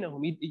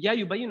yubayyinahu. Yeah,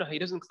 yubayyinahu. He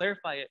doesn't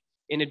clarify it.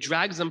 And it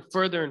drags them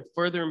further and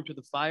further into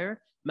the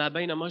fire. Ma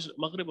bayna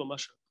maghrib wa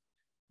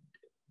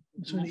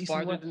mashriq.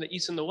 Farther than the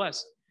east and the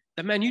west.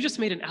 That, man, you just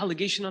made an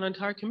allegation on an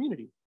entire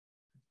community.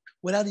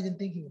 Without even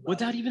thinking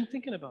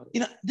about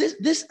it.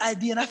 This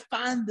idea, and I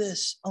find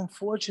this,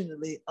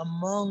 unfortunately,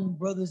 among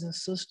brothers and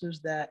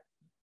sisters that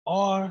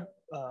are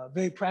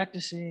very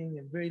practicing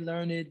and very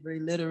learned, very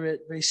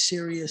literate, very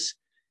serious,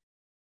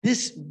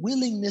 this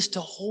willingness to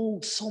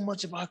hold so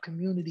much of our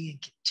community in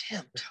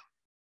contempt.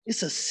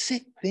 It's a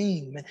sick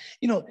thing, man.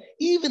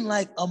 Even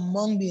like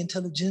among the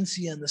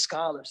intelligentsia and the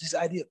scholars, this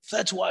idea of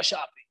fatwa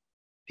shopping.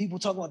 People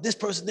talk about this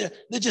person there,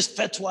 they're just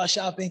fatwa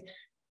shopping.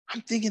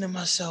 I'm thinking to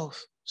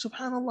myself,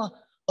 SubhanAllah,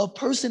 a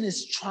person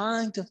is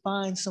trying to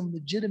find some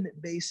legitimate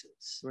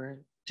basis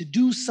to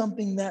do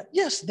something that,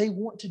 yes, they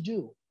want to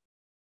do.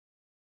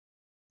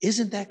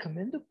 Isn't that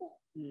commendable?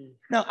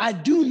 Now, I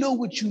do know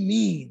what you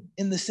mean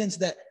in the sense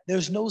that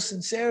there's no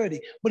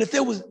sincerity, but if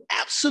there was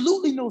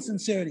absolutely no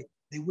sincerity,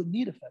 they wouldn't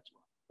need a fatwa.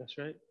 That's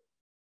right.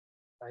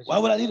 Why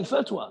would I need a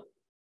fatwa?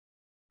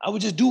 I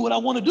would just do what I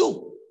want to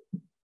do.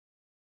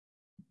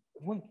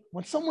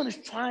 When someone is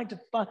trying to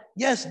find,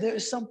 yes, there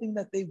is something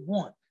that they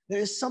want. There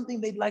is something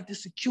they'd like to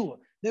secure.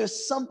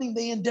 There's something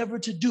they endeavor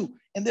to do.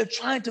 And they're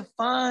trying to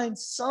find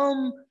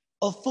some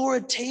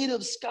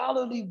authoritative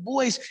scholarly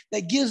voice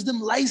that gives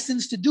them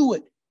license to do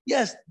it.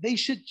 Yes, they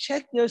should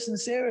check their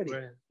sincerity.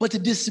 Right. But to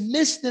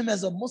dismiss them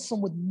as a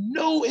Muslim with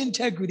no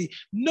integrity,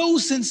 no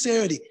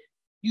sincerity,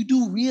 you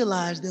do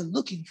realize they're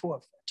looking for a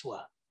fatwa.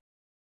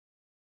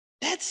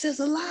 That says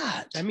a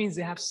lot. That means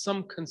they have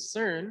some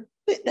concern.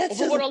 That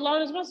says what Allah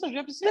and His Messenger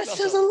have to say. That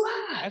says a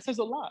lot. That says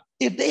a lot.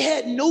 If they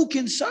had no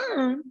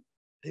concern,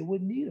 they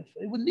wouldn't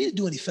need to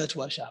do any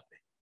fatwa shopping.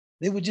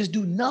 They would just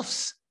do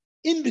nafs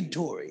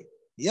inventory.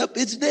 Yep,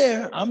 it's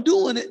there. I'm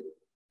doing it.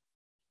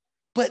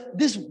 But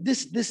this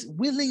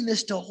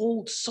willingness to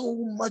hold so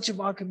much of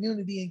our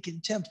community in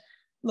contempt.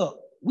 Look,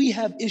 we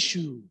have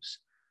issues,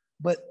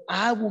 but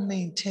I will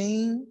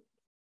maintain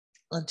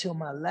until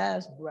my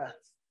last breath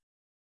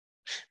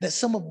that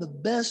some of the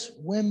best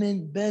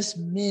women, best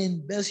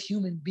men, best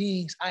human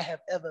beings I have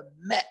ever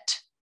met,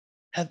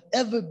 have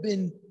ever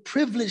been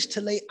privileged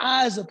to lay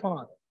eyes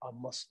upon, are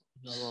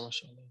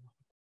Muslims.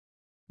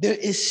 There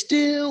is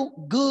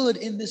still good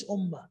in this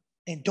ummah,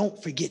 and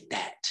don't forget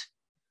that.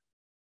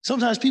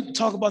 Sometimes people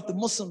talk about the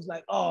Muslims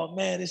like, oh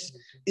man,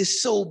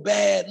 it's so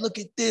bad. Look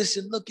at this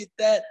and look at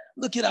that.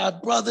 Look at our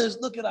brothers,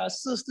 look at our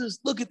sisters,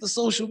 look at the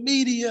social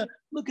media,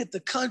 look at the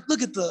tyrants,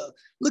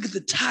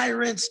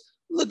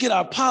 look at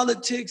our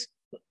politics.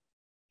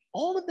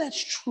 All of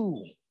that's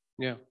true.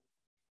 Yeah.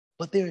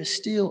 But there is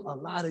still a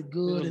lot of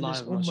good in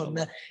this ummah,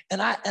 man. And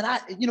I,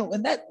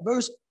 in that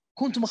verse,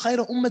 kuntum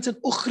khayra ummatin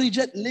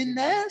ukhrijat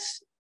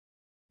linnas,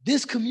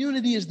 this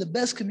community is the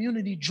best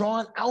community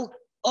drawn out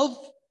of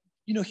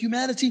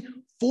humanity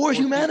for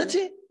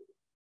humanity.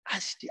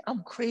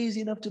 I'm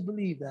crazy enough to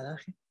believe that.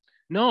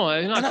 No,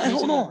 I'm not.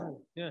 Hold on.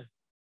 Yeah.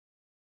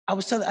 I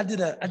was telling. I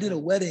did a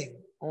wedding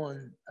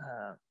on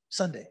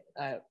Sunday.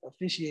 I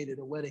officiated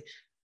a wedding.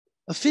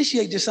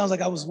 Officiate just sounds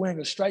like I was wearing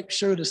a striped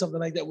shirt or something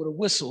like that with a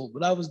whistle,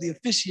 but I was the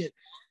officiate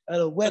at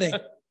a wedding.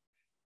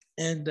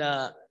 And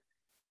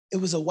it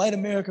was a white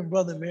American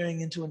brother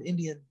marrying into an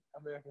Indian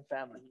American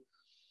family.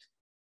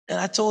 And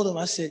I told him,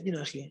 I said,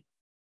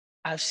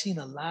 I've seen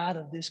a lot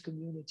of this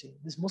community,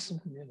 this Muslim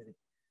community.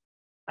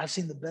 I've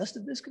seen the best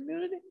of this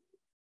community.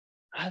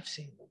 I've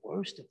seen the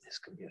worst of this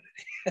community.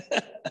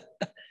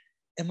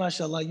 And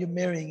mashallah, you're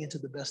marrying into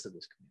the best of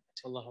this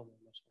community.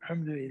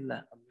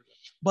 Alhamdulillah.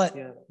 But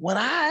when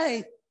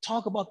I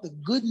talk about the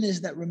goodness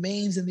that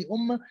remains in the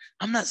ummah,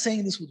 I'm not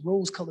saying this with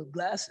rose-colored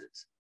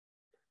glasses.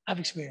 I've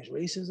experienced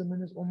racism in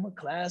this ummah,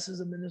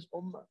 classism in this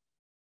ummah.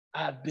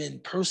 I've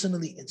been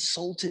personally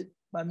insulted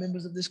by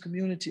members of this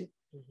community,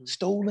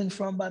 stolen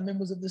from by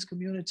members of this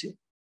community,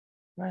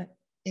 right?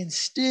 And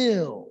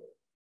still,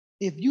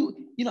 if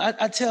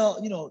I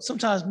tell,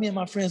 sometimes me and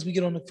my friends, we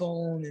get on the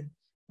phone and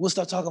we'll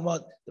start talking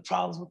about the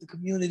problems with the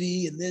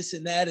community and this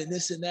and that and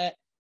this and that.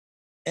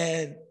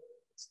 And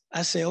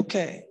I say,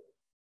 okay,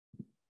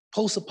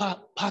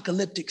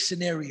 post-apocalyptic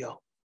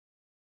scenario.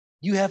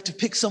 You have to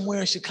pick somewhere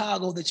in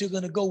Chicago that you're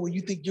going to go where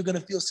you think you're going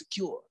to feel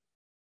secure.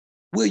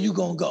 Where you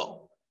going to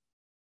go?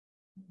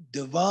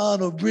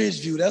 Devon or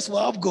Bridgeview, that's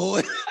where I'm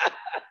going.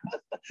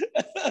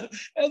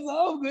 That's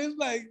how I'm going. It's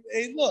like,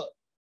 hey, look,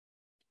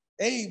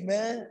 hey,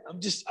 man, I'm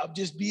just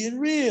being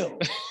real.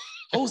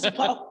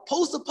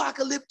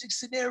 Post-apocalyptic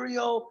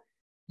scenario.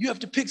 You have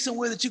to pick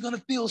somewhere that you're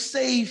gonna feel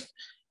safe.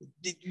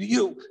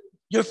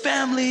 Your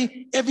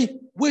family,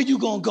 where you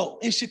gonna go?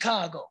 In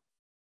Chicago.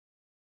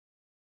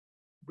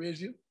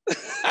 Bridgeview.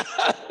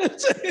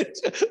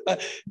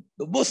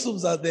 The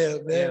Muslims out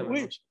there, man.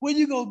 Yeah, where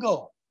you gonna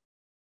go?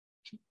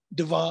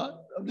 Devon.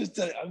 I'm just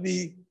telling you, I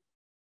mean,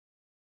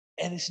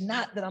 and it's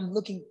not that I'm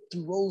looking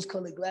through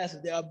rose-colored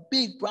glasses. There are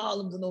big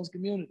problems in those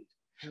communities,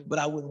 but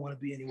I wouldn't want to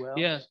be anywhere else.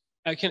 Yeah.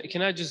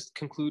 Can I just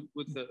conclude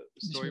with the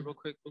story real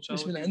quick,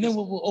 inshallah? And then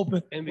we'll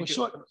open and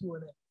short Q&A.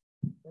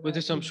 With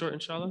this, I'm short,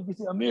 inshallah. You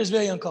see, Amir is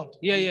very uncomfortable.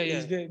 Yeah.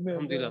 He's very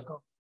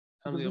uncomfortable.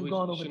 Alhamdulillah. We've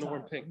gone over Shouldn't time.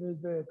 have worn pink. Amir is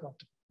very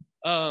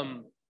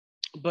uncomfortable.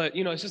 But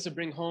it's just to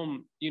bring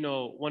home,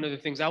 one of the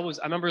things I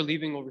remember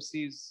leaving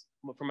overseas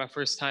for my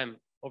first time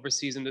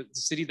overseas, and the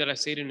city that I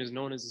stayed in is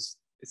known as,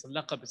 it's a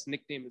laqab, its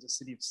nickname is a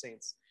city of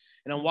saints.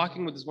 And I'm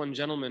walking with this one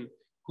gentleman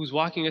who's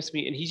walking next to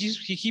me, and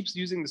he keeps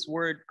using this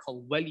word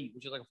called wali,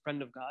 which is like a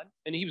friend of God.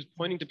 And he was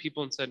pointing to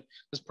people and said,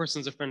 this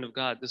person's a friend of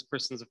God, this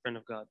person's a friend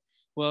of God.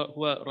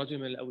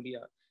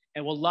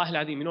 And wallahi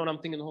al-azim, you know what I'm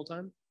thinking the whole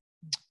time?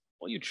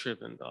 Well, you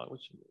tripping, dog.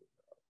 What you mean?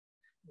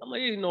 I'm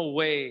like, there's no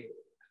way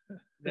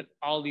that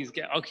all these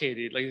guys, okay,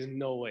 dude, like, there's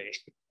no way.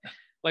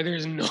 Like,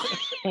 there's no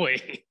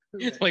way.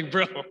 Like,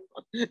 bro,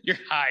 you're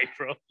high,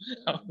 bro.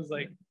 I was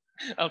like,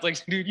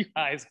 dude, you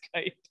high as a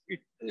kite, dude.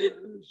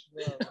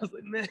 I was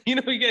like, man,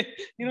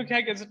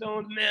 cat gets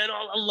stoned, man.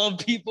 I love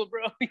people,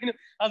 bro.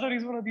 I thought he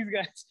was one of these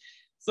guys.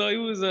 So it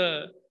was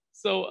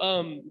so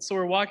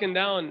we're walking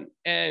down,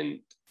 and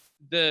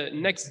the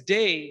next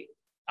day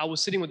I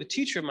was sitting with a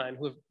teacher of mine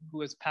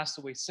who has passed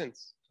away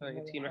since.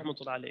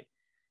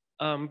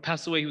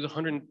 Passed away. He was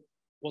 100.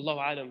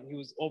 Wallahu alam. He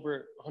was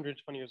over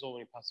 120 years old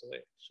when he passed away.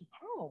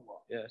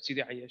 SubhanAllah. Yeah,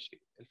 Sidi Ayashi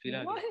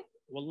al-Filali.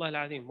 Wallahi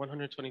al-azim,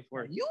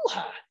 124. You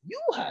high.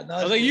 No,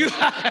 I was like, you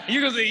high. You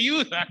gonna say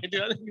you high,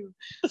 dude?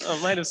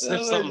 I might have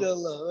sniffed something.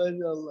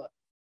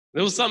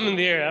 There was something in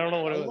the air. I don't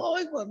know what it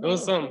was. There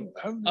was something.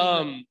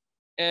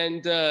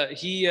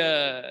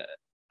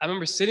 I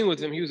remember sitting with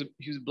him. He was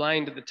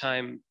blind at the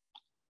time,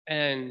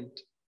 and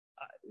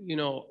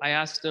I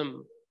asked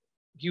him.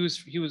 He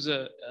was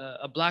a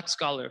black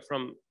scholar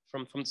from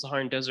the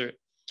Saharan desert,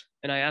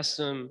 and I asked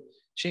him,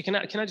 Sheikh, can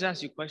I just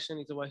ask you a question?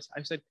 He said,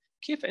 I said,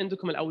 كيف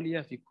عندكم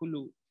الأولياء في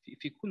كل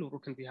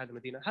ركن في هذه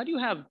المدينة? How do you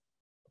have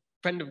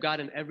friend of God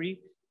in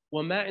every?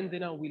 وما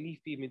عندنا ولي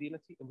في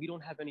مدينتي, and we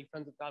don't have any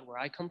friends of God where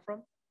I come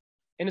from.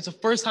 And it's the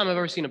first time I've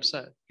ever seen him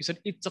upset. He said,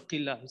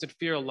 ittaqillah. He said,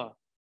 fear Allah.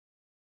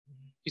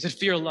 He said,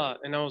 fear Allah.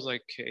 And I was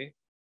like, okay.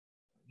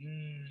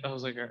 I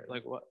was like,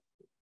 what?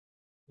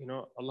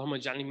 Allahumma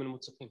ja'alni min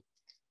muttaqin.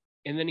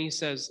 And then he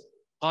says,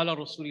 قال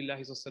رسول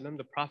الله صلى الله عليه وسلم,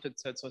 the Prophet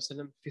said صلى الله عليه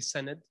وسلم في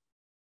السند,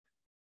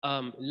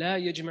 لا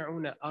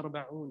يجمعون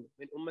 40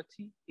 من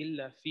أمتي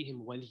إلا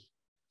فيهم ولي.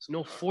 So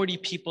no 40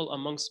 people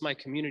amongst my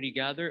community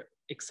gather,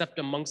 except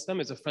amongst them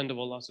is a friend of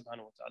Allah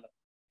subhanahu wa ta'ala.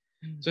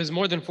 So there's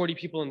more than 40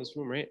 people in this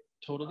room, right?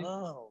 Totally.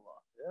 Oh,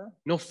 yeah.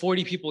 No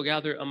 40 people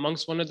gather,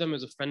 amongst one of them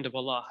is a friend of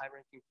Allah,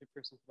 high-ranking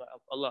person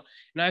of Allah.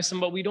 And I asked him,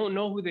 but we don't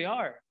know who they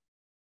are.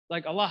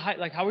 Like Allah,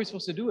 like how are we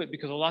supposed to do it?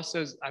 Because Allah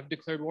says, I've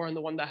declared war on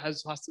the one that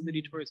has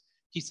hostility towards.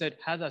 He said,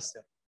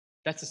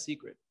 that's a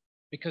secret,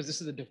 because this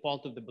is the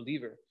default of the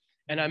believer.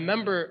 And I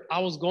remember I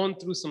was going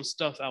through some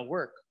stuff at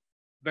work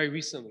very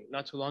recently,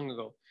 not too long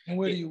ago. And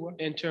where do you work?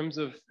 In terms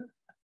of,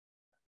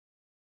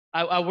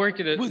 I work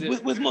at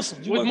with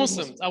Muslims. With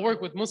Muslims. I work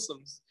with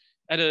Muslims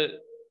at a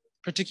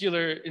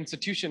particular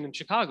institution in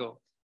Chicago.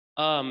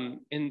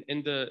 In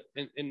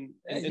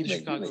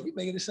Chicago. You're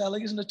making it sound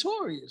like it's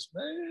notorious,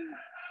 man.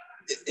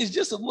 It's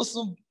just a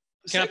Muslim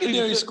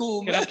secondary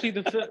school, man. Can I plead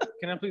the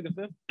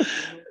fifth?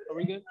 Are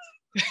we good?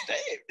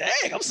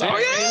 Dang, I'm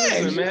sorry.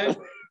 Listen, man.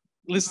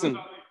 Listen.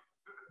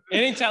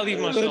 Anytime I leave,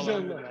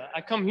 mashallah,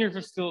 I come here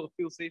to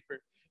feel safer.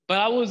 But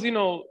I was,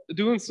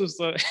 doing some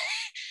stuff.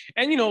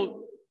 And,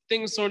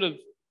 things sort of,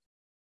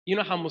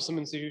 how Muslim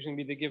institutions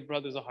be, they give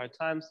brothers a hard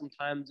time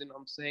sometimes,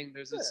 I'm saying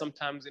there's this,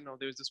 sometimes,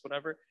 there's this,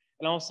 whatever.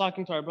 And I was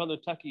talking to our brother,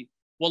 Taki.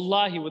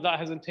 Wallahi, without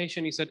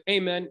hesitation, he said, hey,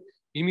 man,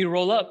 you need me to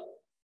roll up?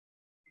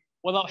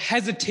 Without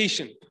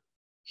hesitation.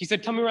 He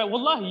said, tell me right,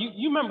 Wallahi,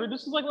 you remember,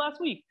 this was like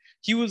last week.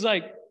 He was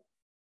like,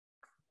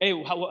 hey,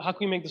 how can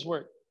we make this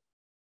work?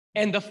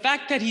 And the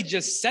fact that he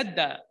just said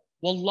that,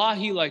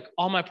 Wallahi, like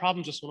all my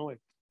problems just went away.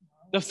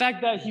 The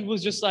fact that he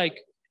was just like,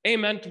 hey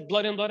man,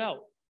 blood in, blood out.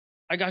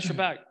 I got your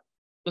back.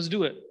 Let's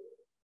do it.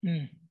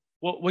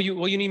 What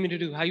you need me to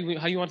do? How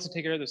you want us to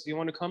take care of this? Do you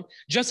want to come?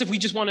 If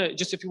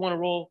you want to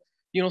roll,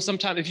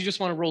 sometime if you just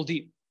want to roll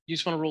deep,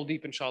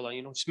 inshallah,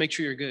 just make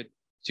sure you're good.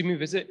 To me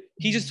visit.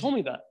 He just told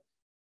me that.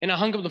 And I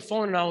hung up the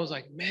phone and I was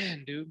like,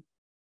 man, dude,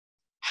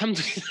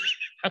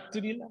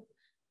 alhamdulillah.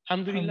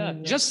 Alhamdulillah.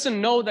 Just to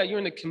know that you're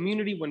in a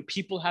community when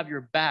people have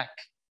your back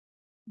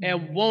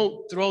and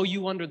won't throw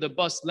you under the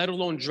bus, let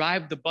alone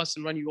drive the bus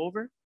and run you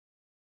over.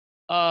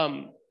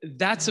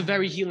 That's a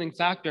very healing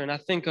factor. And I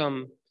think,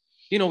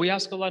 we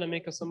ask Allah to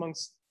make us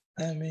amongst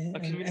a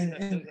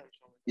community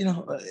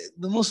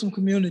the Muslim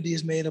community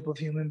is made up of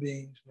human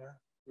beings, man.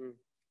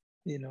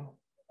 you know.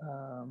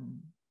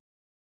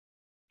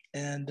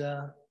 And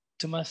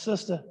to my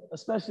sister,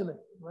 especially,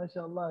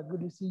 mashallah,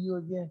 good to see you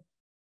again.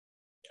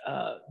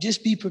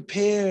 Just be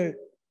prepared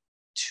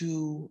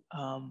to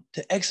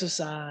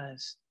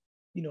exercise,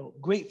 you know,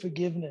 great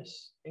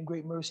forgiveness and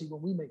great mercy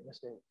when we make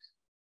mistakes,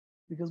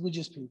 because we're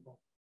just people,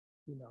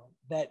 you know,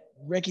 that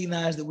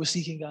recognize that we're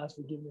seeking God's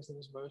forgiveness and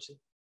His mercy.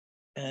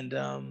 And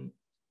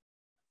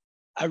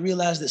I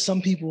realized that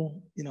some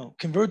people, you know,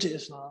 convert to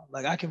Islam,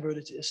 like I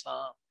converted to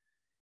Islam.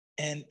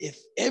 And if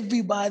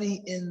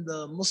everybody in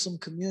the Muslim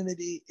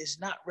community is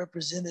not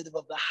representative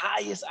of the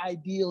highest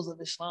ideals of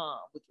Islam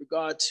with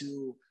regard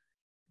to,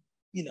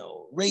 you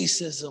know,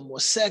 racism or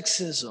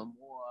sexism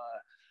or,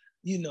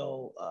 you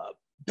know,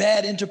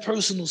 bad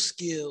interpersonal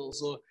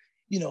skills, or,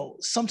 you know,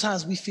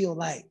 sometimes we feel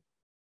like,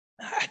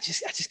 I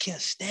just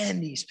can't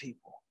stand these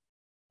people.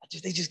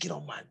 They just get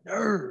on my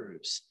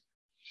nerves.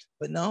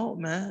 But no,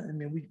 man, I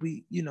mean,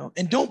 we, you know,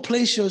 and don't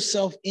place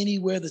yourself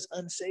anywhere that's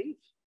unsafe.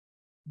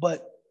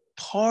 But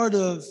part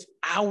of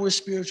our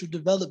spiritual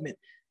development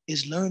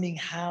is learning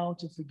how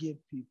to forgive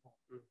people,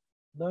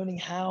 learning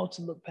how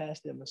to look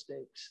past their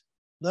mistakes,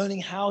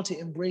 learning how to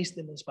embrace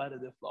them in spite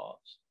of their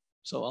flaws.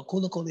 So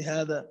أقول قولي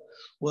هذا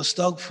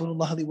واستغفر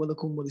الله لي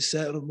ولكم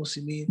ولسائر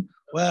المسلمين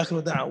وآخر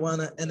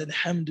دعوانا أن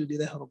الحمد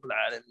لله رب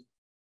العالمين.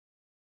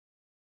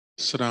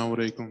 Assalamu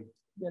alaikum.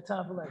 You got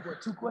time for like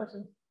what, 2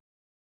 questions?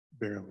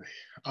 Barely.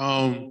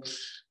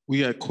 We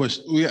got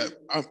questions.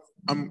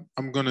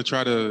 I'm gonna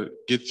try to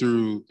get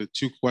through the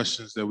 2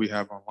 questions that we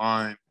have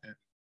online and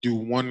do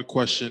 1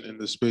 question in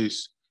the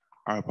space.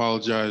 I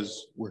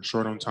apologize. We're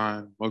short on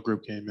time.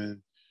 Maghrib came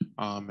in,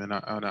 and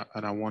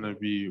I want to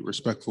be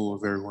respectful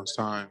of everyone's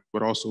time,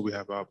 but also we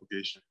have an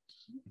obligation,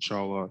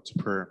 inshallah, to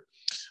prayer.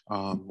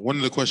 One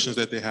of the questions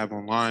that they have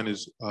online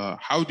is,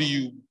 how do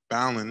you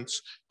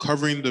balance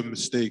covering the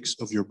mistakes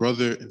of your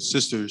brother and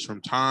sisters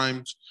from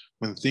times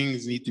when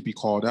things need to be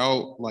called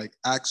out, like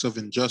acts of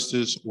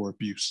injustice or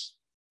abuse?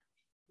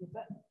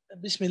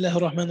 Bismillah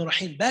ar-Rahman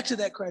ar-Rahim. Back to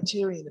that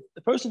criterion. If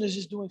the person is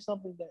just doing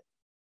something that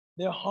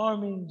they're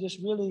harming just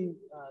really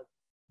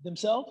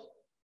themselves,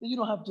 then you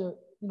don't have to,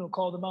 you know,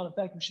 call them out. In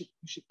fact, you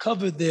should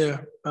cover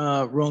their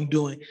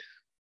wrongdoing.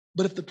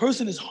 But if the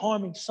person is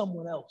harming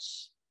someone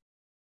else,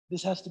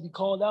 this has to be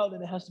called out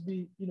and it has to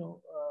be, you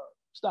know,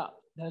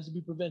 stopped. It has to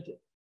be prevented.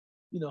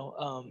 You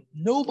know,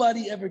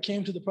 nobody ever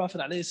came to the Prophet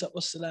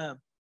ﷺ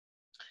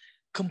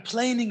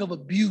complaining of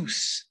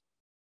abuse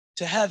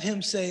to have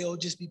him say, oh,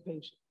 just be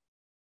patient.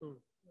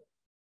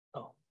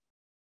 Oh.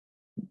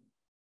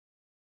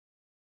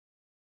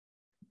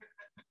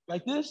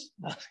 Like this?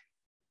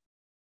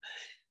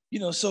 You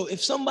know, so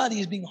if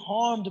somebody is being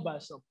harmed by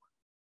someone,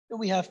 then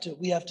we have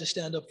to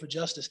stand up for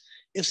justice.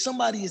 If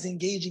somebody is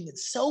engaging in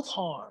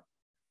self-harm,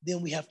 then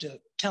we have to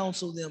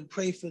counsel them,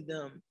 pray for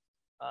them,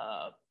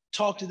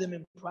 talk to them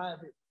in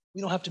private.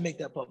 We don't have to make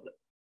that public.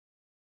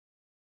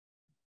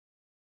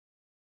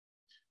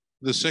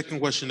 The second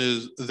question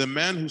is, the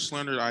man who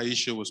slandered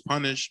Aisha was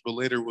punished, but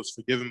later was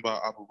forgiven by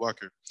Abu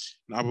Bakr.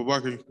 And Abu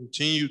Bakr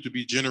continued to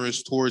be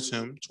generous towards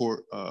him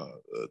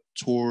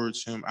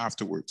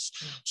afterwards.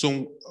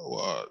 So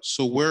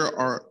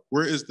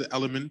where is the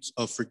element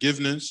of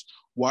forgiveness?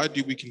 Why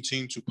do we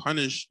continue to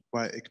punish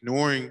by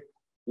ignoring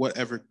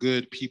whatever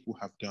good people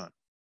have done?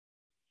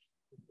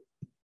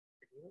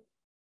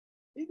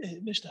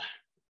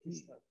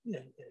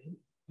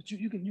 But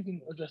you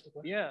can address the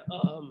question. Yeah.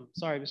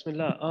 Sorry.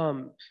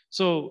 Bismillah.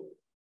 So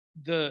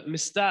the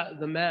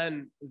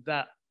man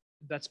that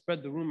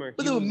spread the rumor.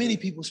 But there were many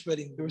people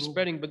spreading. They were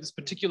spreading, but this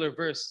particular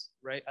verse,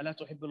 right?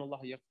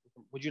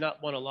 Would you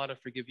not want Allah to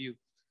forgive you?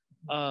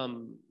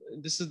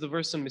 This is the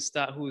verse on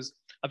Mistah, who's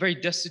a very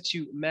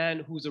destitute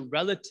man, who's a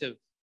relative,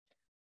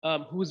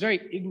 who was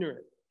very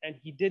ignorant, and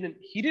he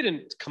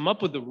didn't come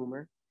up with the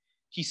rumor.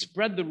 He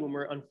spread the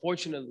rumor,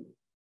 unfortunately,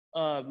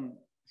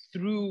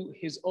 through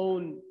his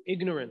own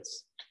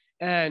ignorance.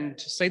 And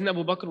Sayyidina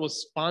Abu Bakr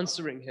was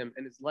sponsoring him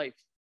in his life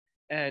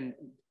and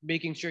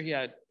making sure he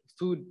had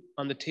food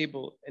on the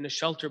table and a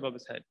shelter above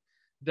his head.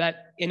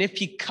 And if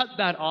he cut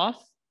that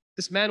off,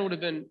 this man would have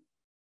been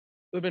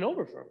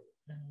over for him,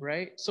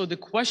 right? So the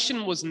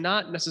question was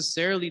not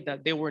necessarily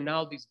that they were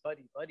now these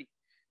buddy,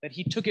 that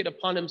he took it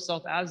upon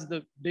himself as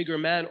the bigger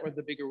man or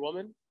the bigger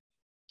woman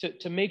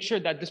to make sure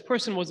that this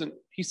person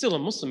he's still a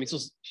Muslim, he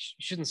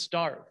shouldn't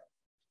starve.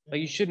 Like,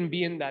 you shouldn't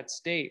be in that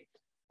state.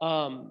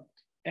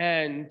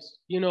 And,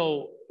 you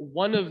know,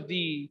 one of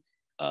the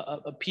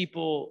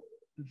people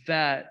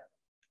that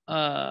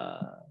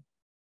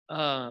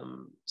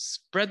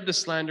spread the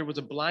slander was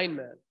a blind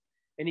man.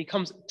 And he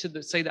comes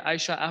to say that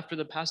Aisha after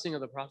the passing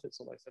of the Prophet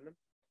ﷺ,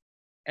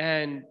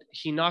 and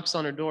he knocks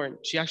on her door, and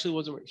she actually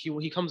wasn't,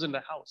 he comes in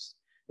the house,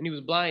 and he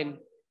was blind,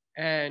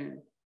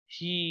 and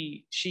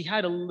she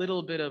had a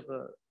little bit of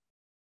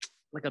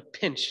a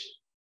pinch.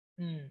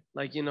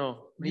 Like, you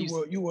know,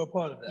 you were a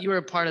part of that. You were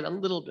a part of that a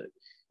little bit.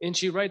 And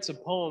she writes a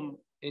poem,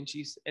 and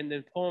in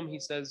the poem he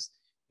says,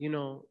 you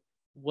know,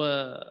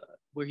 where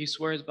he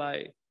swears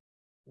by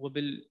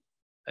وَبِالْعِرْضِ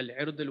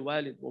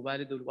الْوَالِدِ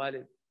وَوَالِدُ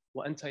الْوَالِدِ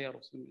وَأَنْتَ يَا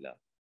رَسُولِ اللَّهِ.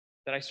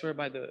 that I swear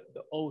by the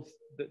oath,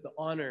 the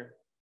honor,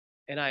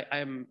 and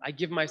I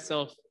give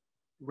myself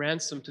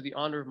ransom to the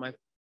honor of my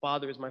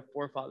fathers, my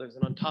forefathers,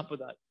 and on top of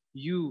that,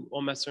 you,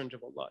 O Messenger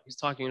of Allah. He's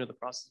talking to the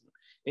Prophet,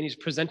 and he's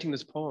presenting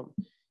this poem,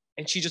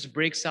 and she just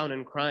breaks down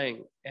and crying.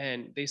 And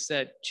they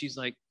said she's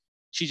like,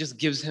 she just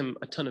gives him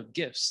a ton of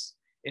gifts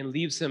and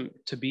leaves him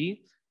to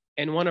be.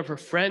 And one of her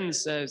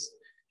friends says,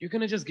 "You're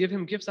gonna just give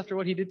him gifts after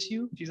what he did to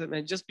you?" She said,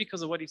 "Man, just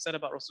because of what he said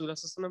about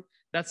Rasulullah,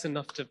 that's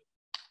enough to.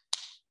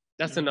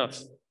 That's enough.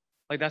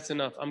 Like that's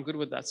enough. I'm good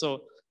with that." So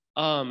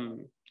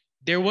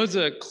there was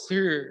a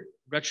clear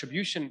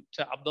retribution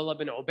to Abdullah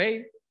bin Ubay,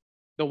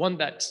 the one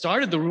that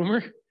started the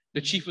rumor,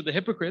 the chief of the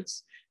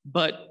hypocrites,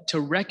 but to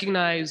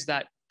recognize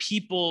that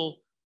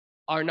people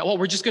are not, well,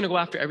 we're just going to go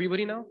after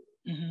everybody now.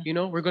 You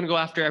know, we're going to go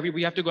after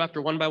we have to go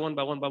after one by one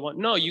by one by one.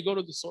 No, you go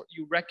to the source,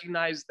 you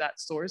recognize that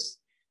source.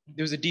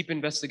 There's a deep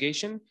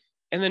investigation.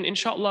 And then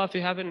inshallah, if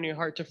you have it in your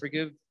heart to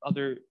forgive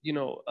other, you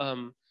know,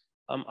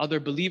 other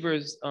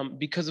believers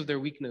because of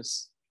their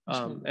weakness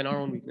and our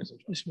own weakness.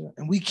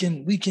 And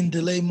we can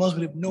delay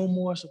Maghrib no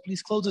more. So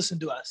please close us in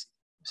dua.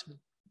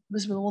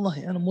 بسم الله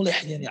والله أنا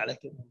ملح يعني على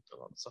كده.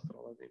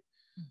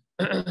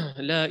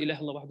 لا إله إلا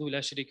الله وحده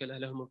لا شريك له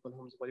له الملك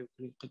وله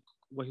الحمد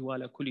وهو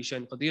على كل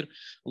شيء قدير.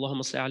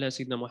 اللهم صل على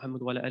سيدنا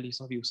محمد وعلى آله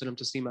وصحبه وسلم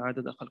تسليما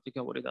عدد خلقك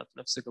ورضا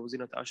نفسك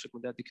وزنة عرشك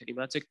ومداد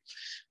كلماتك.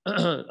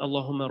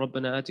 اللهم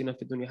ربنا آتنا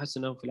في الدنيا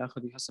حسنة وفي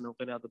الآخرة حسنة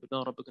وقنا عذاب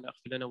النار. ربنا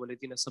اغفر لنا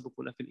والذين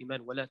سبقونا في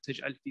الإيمان ولا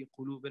تجعل في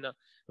قلوبنا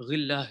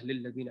غلة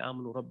للذين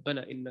آمنوا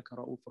ربنا إنك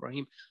رؤوف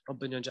رحيم.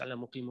 ربنا اجعلنا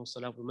مقيم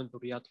الصلاة ومن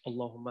ذريات.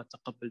 اللهم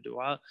تقبل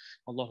دعاء.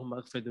 اللهم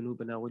اغفر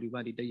ذنوبنا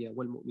ولوالدي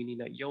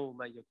والمؤمنين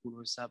يوم يكون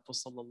الحساب.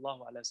 وصلى الله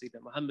على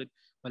سيدنا محمد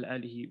وعلى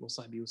آله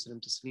وصحبه وسلم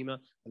تسليما.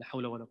 ولا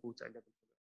حول ولا قوة إلا بالله.